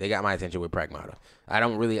 They got my attention with Pragmata. I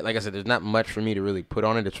don't really, like I said, there's not much for me to really put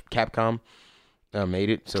on it. It's Capcom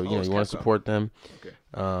made it, so you want to support them. Okay.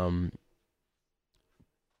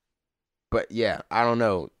 But yeah, I don't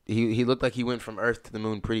know. He looked like he went from Earth to the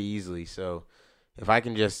moon pretty easily. So if I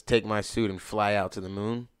can just take my suit and fly out to the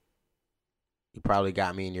moon, you probably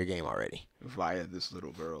got me in your game already. Via this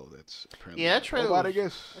little girl that's apparently Yeah, that trailer robot, was- I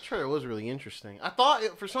guess. That trailer was really interesting. I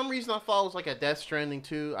thought, for some reason, it was like a Death Stranding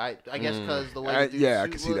too. I guess because the way the dude's I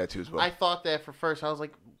suit can see looked. that too as well. I thought that for first. I was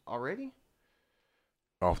like, already?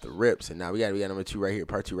 Off the rips, and now we got number 2 right here,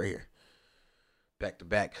 part 2 right here, back to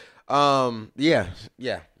back.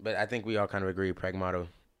 Yeah. But I think we all kind of agree. Pragmata,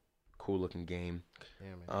 cool looking game.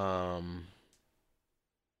 Yeah, man.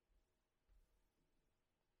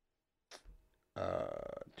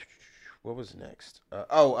 What was next?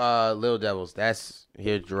 Little Devils. That's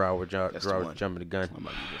here, Gerard. We're jumping the gun.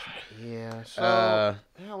 Yeah. So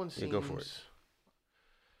that one seems. Yeah, go for it.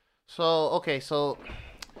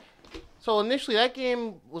 So initially that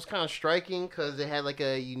game was kind of striking because it had like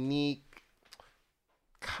a unique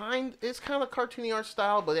it's kind of cartoony art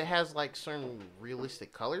style, but it has like certain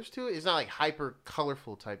realistic colors to it. It's not like hyper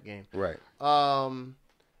colorful type game. Right.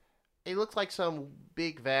 It looked like some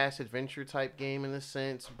big vast adventure type game in a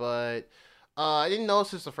sense, but I didn't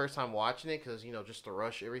notice this the first time watching it because just to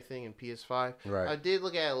rush everything in PS5. Right. I did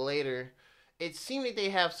look at it later. It seemed like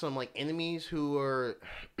they have some like enemies who are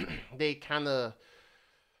they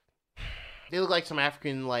look like some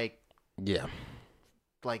African like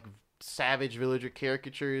savage villager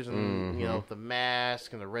caricatures and the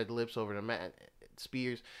mask and the red lips over the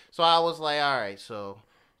spears. So I was like, all right, so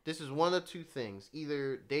this is one of two things.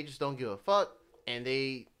 Either they just don't give a fuck and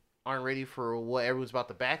they aren't ready for what everyone's about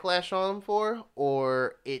to backlash on them for,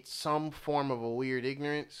 or it's some form of a weird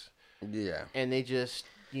ignorance. Yeah. And they just,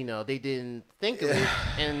 they didn't think of it.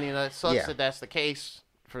 And, it sucks that that's the case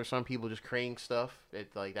for some people just creating stuff.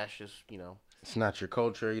 That's just, It's not your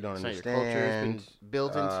culture. You don't understand. Your culture. It's been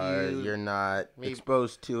built into you. You're not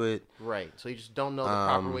exposed to it. Right. So you just don't know the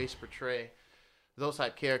proper ways to portray those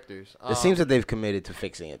type characters. It seems that they've committed to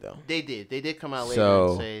fixing it, though. They did. They did come out later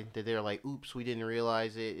and say that they're like, oops, we didn't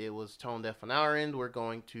realize it. It was tone deaf on our end. We're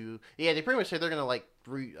going to... Yeah, they pretty much said they're going to,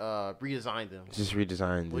 redesign them. Just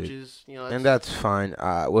redesign it. Which is, and that's fine.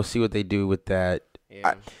 We'll see what they do with that.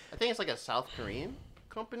 Yeah. I think it's like a South Korean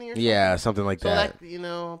company or something. Yeah, something like that. So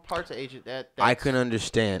that, parts of Asia I can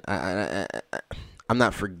understand. I'm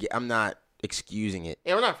not excusing it.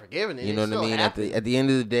 Yeah, we're not forgiving it. You know what I mean? At the end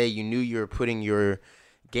of the day, you knew you were putting your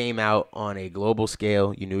game out on a global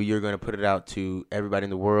scale. You knew you were going to put it out to everybody in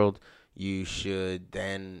the world. You should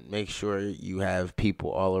then make sure you have people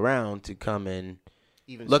all around to come and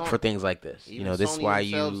look for things like this. Even this is why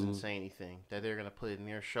you didn't say anything that they're going to put in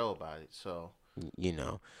their show about it. So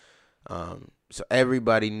so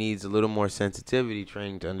everybody needs a little more sensitivity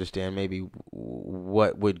training to understand maybe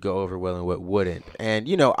what would go over well and what wouldn't. And,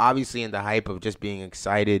 obviously in the hype of just being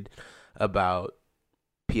excited about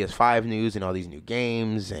PS5 news and all these new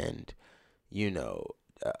games and,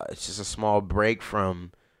 it's just a small break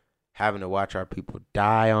from having to watch our people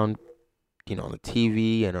die on, on the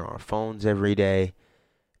TV and on our phones every day.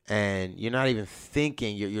 And you're not even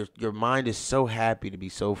thinking, your mind is so happy to be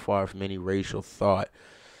so far from any racial thought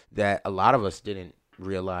that a lot of us didn't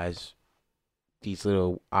realize these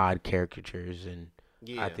little odd caricatures, and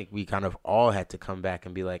I think we kind of all had to come back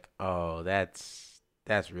and be like, "Oh, that's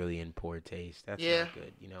really in poor taste. That's not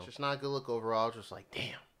good." It's just not a good look overall. Just like,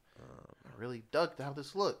 damn, I really dug how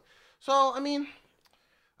this looked. So, I mean,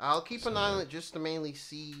 I'll keep an eye on it just to mainly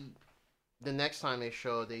see the next time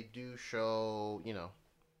they do show,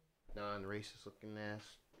 non-racist looking ass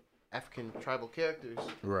African tribal characters,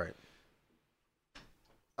 right?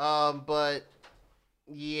 But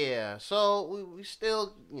yeah, so we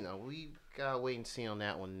still, we gotta wait and see on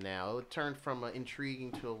that one now. It turned from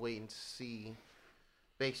intriguing to a wait and see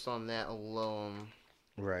based on that alone.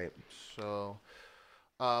 Right. So,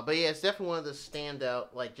 but yeah, it's definitely one of the standout,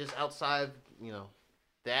 like just outside,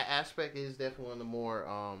 that aspect is definitely one of the more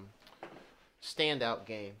standout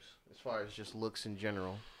games as far as just looks in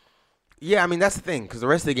general. Yeah, I mean, that's the thing, because the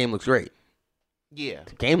rest of the game looks great. Yeah.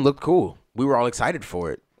 The game looked cool. We were all excited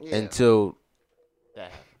for it until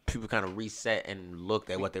people kind of reset and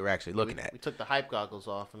looked at what they were actually looking at. We took the hype goggles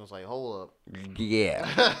off and was like, hold up.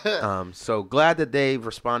 Yeah. So glad that they've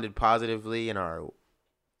responded positively and are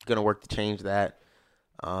going to work to change that.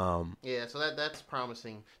 Yeah, so that's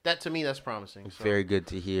promising. That, to me, that's promising. So. Very good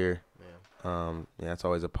to hear. Yeah. That's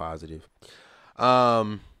always a positive.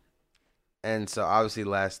 And so obviously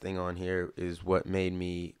last thing on here is what made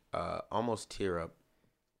me almost tear up.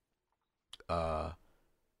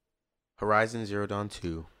 Horizon Zero Dawn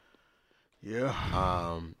 2.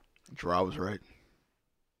 Yeah. Draw was right.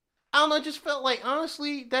 I don't know. It just felt like,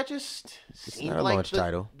 honestly, that just seemed not a like launch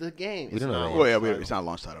title. The game. We don't know. Well, yeah, it's not a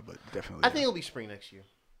launch title, but definitely. I think it'll be spring next year.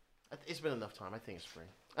 It's been enough time. I think it's spring.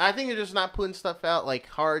 I think they're just not putting stuff out like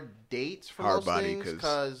hard dates for hard most things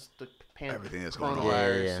because the everything that's going on.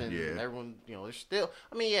 And everyone, there's still.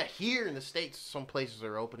 I mean, here in the States, some places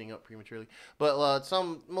are opening up prematurely, but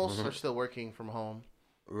most are still working from home.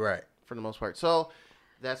 Right. For the most part, so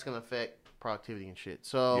that's gonna affect productivity and shit.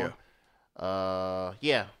 So, it was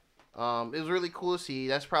really cool to see.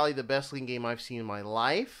 That's probably the best looking game I've seen in my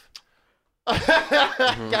life.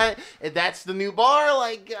 And that's the new bar.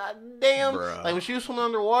 Like, goddamn! Like when she was swimming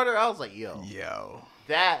underwater, I was like, yo,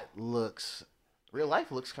 that looks Real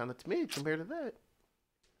life looks kind of timid compared to that.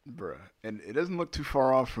 Bruh. And it doesn't look too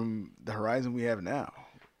far off from the Horizon we have now.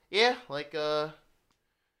 Yeah, like, so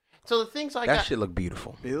the things I that got... shit look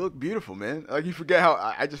beautiful. It look beautiful, man. Like, you forget how,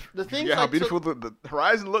 forget how beautiful the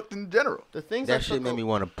Horizon looked in general. The things that shit made me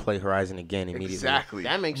want to play Horizon again immediately. Exactly.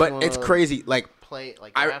 That makes but it's crazy. Like, play,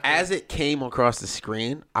 like as it came across the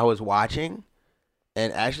screen, I was watching,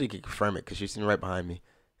 and Ashley could confirm it because she's sitting right behind me.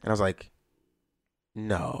 And I was like,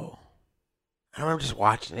 no. I remember just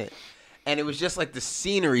watching it. And it was just like the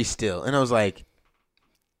scenery still. And I was like,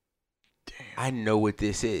 damn, I know what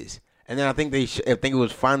this is. And then I think I think it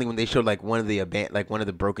was finally when they showed like one of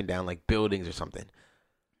the broken down like buildings or something.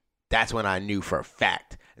 That's when I knew for a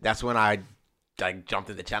fact. That's when I like jumped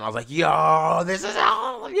in the channel. I was like, yo, this is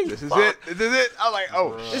it. This is it. I was like,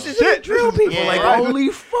 oh, this is it. Drill people. Yeah, like, right. holy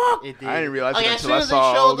fuck. I didn't realize like, it until I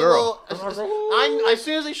saw a girl. As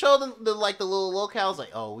soon as they showed the little locales, like,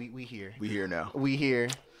 oh, we here. We here now. We here.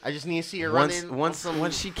 I just need to see her running.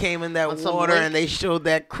 Once she came in that water and they showed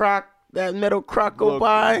that metal croc go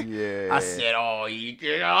by, I said, oh, you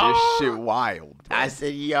get off. This shit wild, bro. I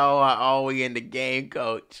said, yo, we in the game,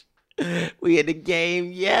 coach. We in the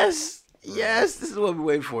game, yes. Yes, this is what we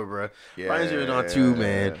wait for, bro. Yeah. Horizon Zero Dawn 2,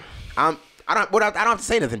 man. I don't have to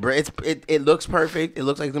say nothing, bro. It looks perfect. It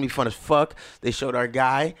looks like it's gonna be fun as fuck. They showed our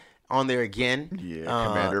guy on there again. Yeah,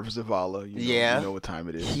 Commander of Zavala. You know what time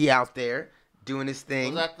it is. He out there doing his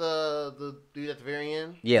thing. Was that the dude at the very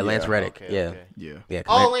end? Yeah, Lance Reddick. Okay. Yeah.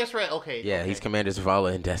 Lance Reddick. Okay. Yeah, he's Commander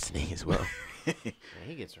Zavala in Destiny as well. Man,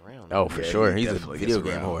 he gets around. Oh, for sure. He's a definitely video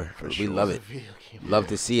gets game around, whore. for We sure. love it. Love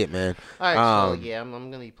to see it, man. All right, so yeah, I'm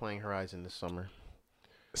gonna be playing Horizon this summer.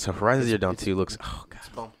 So Horizon Zero Dawn 2 looks, oh god, It's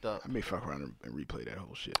bumped up. I may fuck around and replay that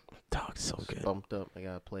whole shit. dog, it's so It's good. bumped up. I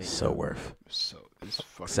gotta play. So worth. So it's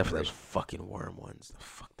fucking Except for great. those fucking worm ones.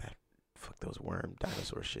 Fuck those worm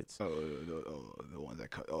dinosaur shits. The ones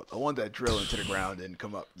that the ones that drill into the ground and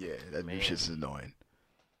come up. Yeah, that shit's annoying.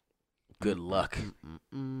 Good luck.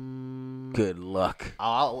 Good luck.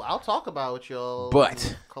 I'll talk about it with y'all.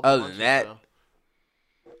 But other than that,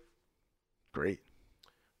 Great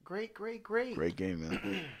great game,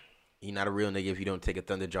 man. you're not a real nigga if you don't take a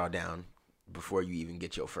Thunderjaw down before you even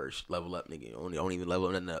get your first level up, nigga. Don't even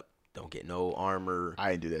level nothing up. Don't get no armor.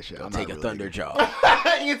 I ain't do that shit. Don't I'm take not a really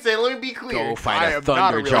Thunderjaw. You can say, let me be clear. Go fight a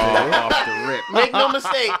not a real Thunderjaw nigga. off the rip. Make no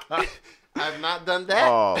mistake. I've not done that.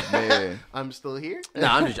 Oh man, I'm still here. No,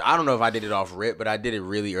 I don't know if I did it off rip, but I did it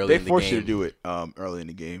really early they in the game. forced you to do it early in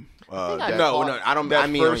the game. No, I don't. I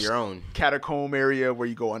mean on your own catacomb area where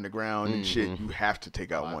you go underground and shit. You have to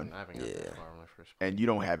take out one. I haven't got that far when I first. And you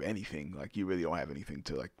don't have anything. Like, you really don't have anything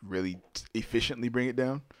to, like, really efficiently bring it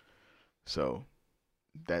down. So,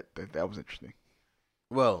 that was interesting.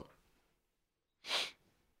 Well,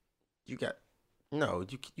 you could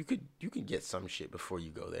get some shit before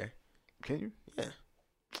you go there. Can you? Yeah.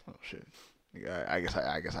 Oh shit. I guess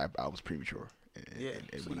I was premature.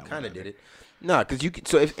 So you kind of did it. No, because you can.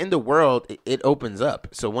 So if in the world it opens up.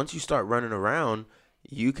 So once you start running around,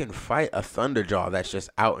 you can fight a Thunderjaw that's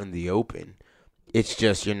just out in the open. It's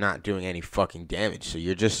just you're not doing any fucking damage. So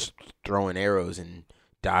you're just throwing arrows and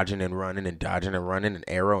dodging and running and dodging and running and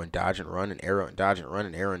arrow and dodge and run and arrow and dodge and run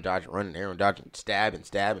and arrow and dodge and run and arrow and dodge and stab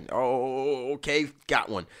and oh, okay, got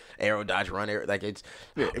one. Arrow, dodge, run, arrow. Like it's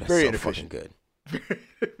very so inefficient. fucking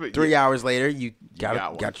good. 3 hours later, you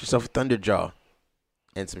got yourself a Thunderjaw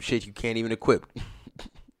and some shit you can't even equip.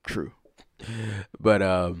 True. But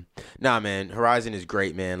nah, man, Horizon is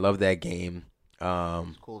great, man. Love that game.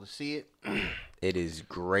 It's cool to see it. It is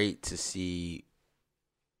great to see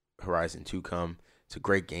Horizon 2 come. It's a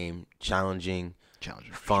great game, challenging,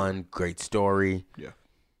 fun, great story. Yeah.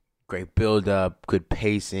 Great build up, good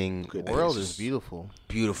pacing. The world is beautiful.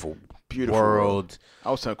 Beautiful world.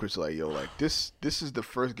 I was telling Chris, like, yo, like this is the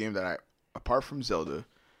first game that I, apart from Zelda,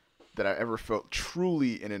 that I ever felt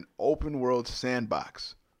truly in an open world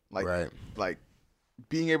sandbox. Like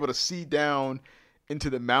being able to see down into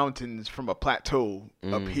the mountains from a plateau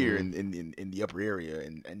up here in the upper area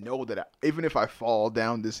and know that even if I fall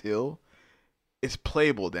down this hill, it's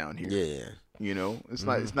playable down here. Yeah. You know, it's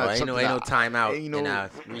not. It's not. Ain't no timeout.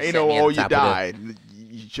 Ain't no. You died.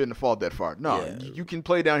 You shouldn't have fallen that far. No, you can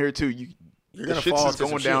play down here too. You're gonna fall is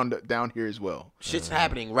going down here as well. Shit's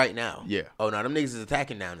happening right now. Yeah. Oh no, them niggas is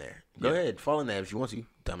attacking down there. Go ahead, fall in there if you want to,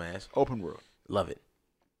 dumbass. Open world. Love it.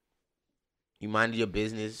 You mind your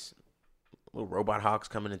business. Little robot hawks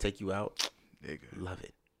coming to take you out. Nigga. Love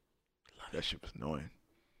it. That shit was annoying.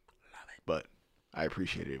 Love it. But I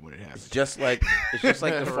appreciated it when it happened. It's just like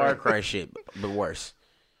the Far Cry shit, but worse.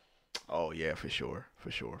 Oh yeah, for sure.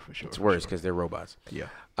 It's worse because they're robots. Yeah.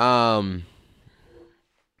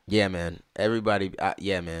 Yeah, man. Everybody,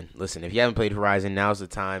 yeah, man. Listen, if you haven't played Horizon, now's the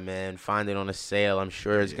time, man. Find it on a sale. I'm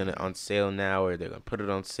sure it's gonna on sale now, or they're gonna put it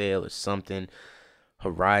on sale or something.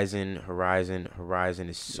 Horizon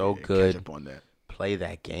is so good. Catch up on that. Play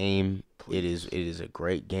that game. Please. It is a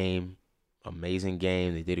great game, amazing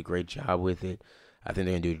game. They did a great job with it. I think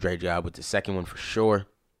they're gonna do a great job with the second one for sure.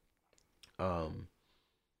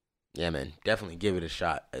 Yeah, man. Definitely give it a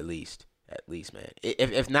shot at least. At least, man.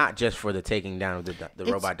 If not just for the taking down of the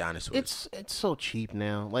robot dinosaurs. It's so cheap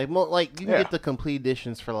now. Like you can get the complete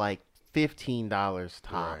editions for like $15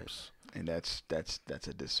 tops. Right. And that's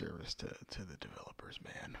a disservice to the developers,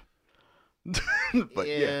 man. But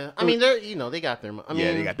yeah. I mean, they got their. I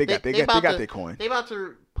mean, they got their coin. They about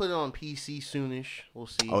to put it on PC soonish. We'll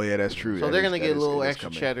see. Oh yeah, that's true. So they're gonna get a little extra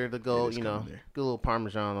cheddar to go. Get a little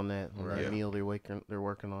Parmesan on that meal they're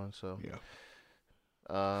working on. So yeah.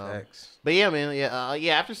 But yeah, man,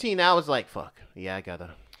 yeah. After seeing that, I was like, "Fuck, yeah, I gotta."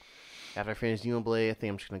 After I finish Xenoblade, I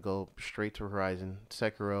think I'm just gonna go straight to Horizon.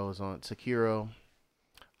 Sekiro is on. Sekiro,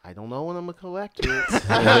 I don't know when I'm gonna go back to it. It's just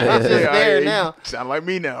there now. Sound like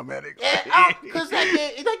me now, man. Yeah, because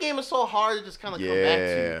that game is so hard to just kind of come back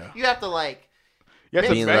to. You have to like. You have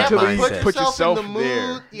to mentally put yourself in the mood.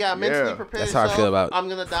 there. Yeah, mentally prepare That's yourself. how I feel about I'm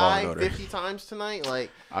gonna die 50 times tonight. Like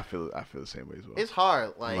I feel the same way as well. It's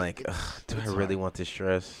hard. Do I really want this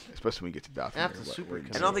stress? Especially when you get to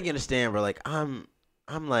Dathomir. I don't think you understand, bro. Like I'm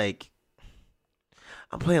playing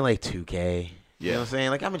like 2K. You know what I'm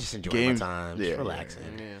saying? Like I'm just enjoying my time, just relaxing.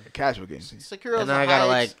 Casual games. Sekiro's and then I gotta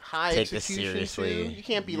like high take this seriously. You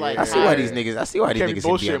can't be like. I see why these niggas. You can't be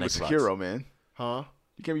bullshitting with Sekiro, man. Huh?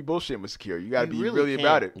 You can't be bullshitting with Sekiro. You gotta be really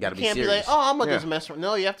about it. You gotta be serious. Be like, oh, I'm gonna just mess around.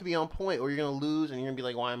 No, you have to be on point, or you're gonna lose, and you're gonna be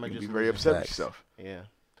like, why am I just? Be very upset with yourself. Yeah.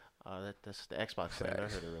 That's the Xbox thing. I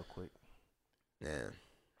heard it real quick. Yeah.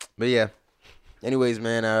 But yeah. Anyways,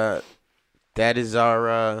 man, that is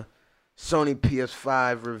our Sony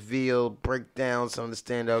PS5 reveal, breakdown, some of the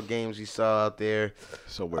standout games we saw out there.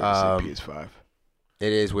 So weird to say PS5.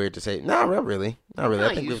 It is weird to say. No, not really. I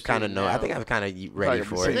think we've kind of know. I think I'm kind of ready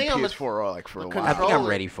for it. I think PS4 like for a while. I think I'm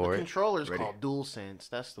ready for it. The controller's called DualSense.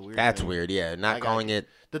 That's the weird. That's weird. Yeah, not calling it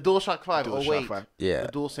the DualShock 5. Oh wait, yeah,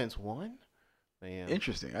 the DualSense 1. Yeah.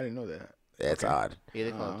 Interesting. I didn't know that. That's odd. Yeah,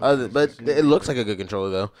 they call it but it looks like a good controller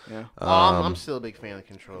though. Yeah. I'm still a big fan of the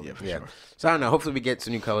controller. Yeah, for sure. So I don't know. Hopefully we get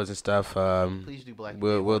some new colors and stuff. Please do black.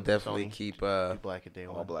 We'll definitely keep black at day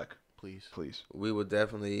all black. Please. We will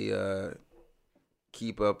definitely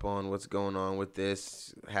keep up on what's going on with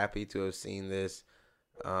this. Happy to have seen this.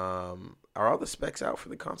 Are all the specs out for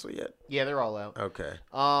the console yet? Yeah, they're all out. Okay.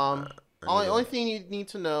 Only thing you need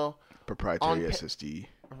to know. Proprietary SSD.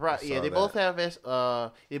 Right. Yeah, they both have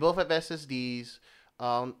SSDs.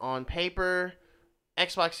 On paper,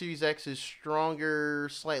 Xbox Series X is stronger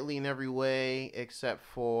slightly in every way, except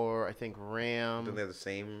for I think RAM. Don't they have the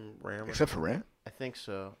same RAM? Except for RAM? I think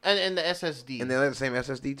so. And the SSD. And they have the same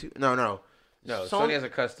SSD too? No. Sony has a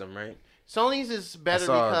custom, right? Sony's is better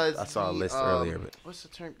because I saw a list earlier. But what's the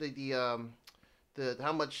term? The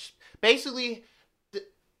how much? Basically, the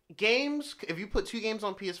games. If you put two games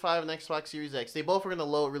on PS5 and Xbox Series X, they both are gonna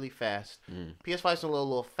load really fast. PS5's gonna load a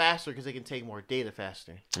little faster because they can take more data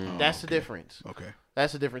faster. That's the difference. Okay.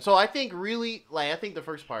 That's the difference. So I think really, I think the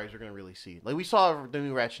first parties are gonna really see. Like we saw the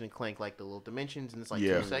new Ratchet and Clank, like the little dimensions, and it's like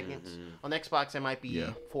 2 seconds. On Xbox, it might be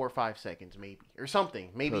 4 or 5 seconds, maybe, or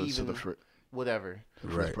something. Maybe even whatever. The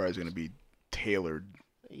first part is going to be tailored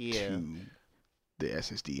to the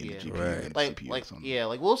SSD and the GPU and the CPU.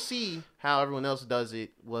 Like we'll see how everyone else does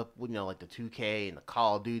it. With like the 2K and the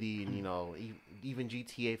Call of Duty and even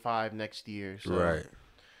GTA 5 next year. So. Right.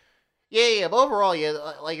 Yeah. But overall,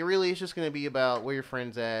 like it really is just going to be about where your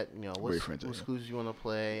friends at. What exclusives you want to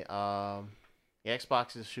play.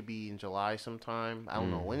 Xboxes should be in July sometime. I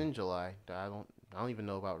don't know when in July. I don't even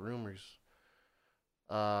know about rumors.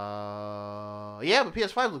 But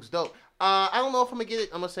PS5 looks dope. I don't know if I'm gonna get it.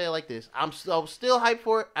 I'm gonna say it like this. I'm still hyped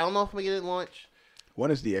for it. I don't know if I'm gonna get it at launch.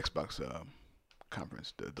 When is the Xbox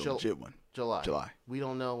conference? The legit one. July. We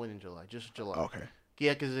don't know when in July. Just July. Okay.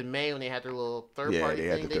 Yeah, because in May when they had their little third party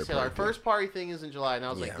thing, they said our first party thing is in July, and I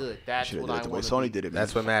was like, good. That's what I want. Sony did it.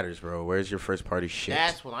 That's what matters, bro. Where's your first party shit?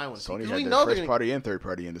 That's what I want. Sony had their first party and third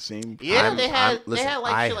party in the same. Yeah, they had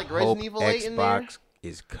like shit like Resident Evil 8 in there. Xbox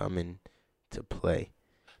is coming to play.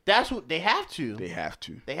 That's what they have to. They have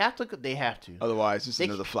to. Otherwise, it's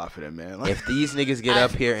another flop for them, man. If these niggas get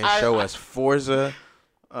up here and show us Forza,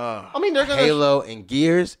 they're gonna Halo, and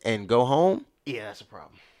Gears and go home. Yeah, that's a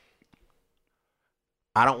problem.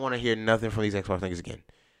 I don't want to hear nothing from these Xbox niggas again.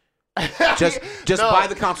 Just buy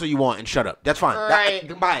the console you want and shut up. That's fine.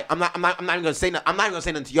 Right. Buy it. I'm not even gonna say nothing. I'm not even gonna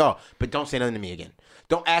say nothing to y'all. But don't say nothing to me again.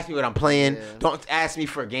 Don't ask me what I'm playing. Yeah. Don't ask me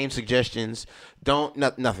for game suggestions.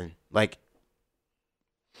 Nothing. Like,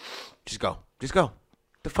 just go.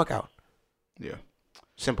 The fuck out. Yeah.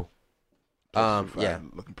 Simple. Yeah.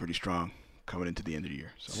 Looking pretty strong coming into the end of the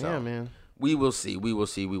year. So. Yeah, man. We will see.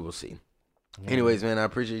 Yeah. Anyways, man, I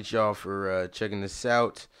appreciate y'all for checking this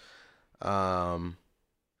out. Yeah,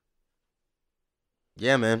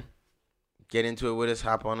 man. Get into it with us.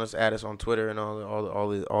 Hop on us. Add us on Twitter and all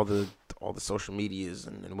the social medias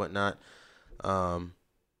and whatnot. Follow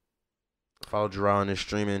Geron is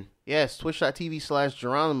streaming. Yes,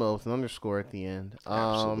 twitch.tv/Geronimo with an underscore at the end.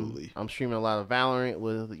 Absolutely. I'm streaming a lot of Valorant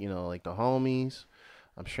with, like the homies.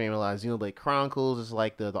 I'm streaming a lot of Xenoblade Chronicles. It's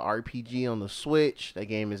like the RPG on the Switch. That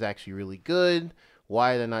game is actually really good.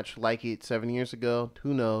 Why did I not like it 7 years ago?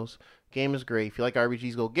 Who knows? Game is great. If you like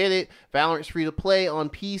RPGs, go get it. Valorant's free to play on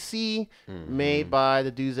PC, made by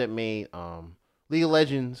the dudes that made League of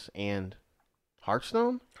Legends and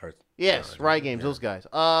Hearthstone. Yes, Riot Games, those guys.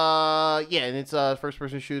 Yeah, and it's a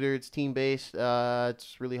first-person shooter. It's team-based.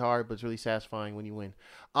 It's really hard, but it's really satisfying when you win.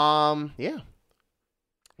 Yeah.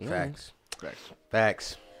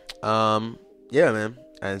 Facts. Yeah, man.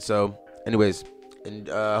 And so, anyways, and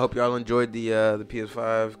I hope y'all enjoyed the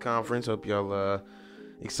PS5 conference. Hope y'all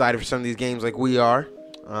excited for some of these games like we are.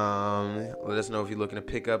 Let us know if you're looking to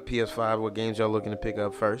pick up PS5. What games y'all looking to pick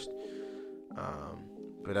up first?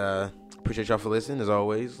 But appreciate y'all for listening. As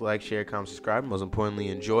always, like, share, comment, subscribe. Most importantly,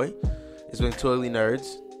 enjoy. It's been Totally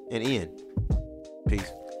Nerds and Ian.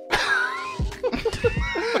 Peace.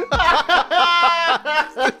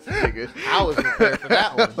 I was prepared for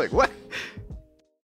that one. Like, what?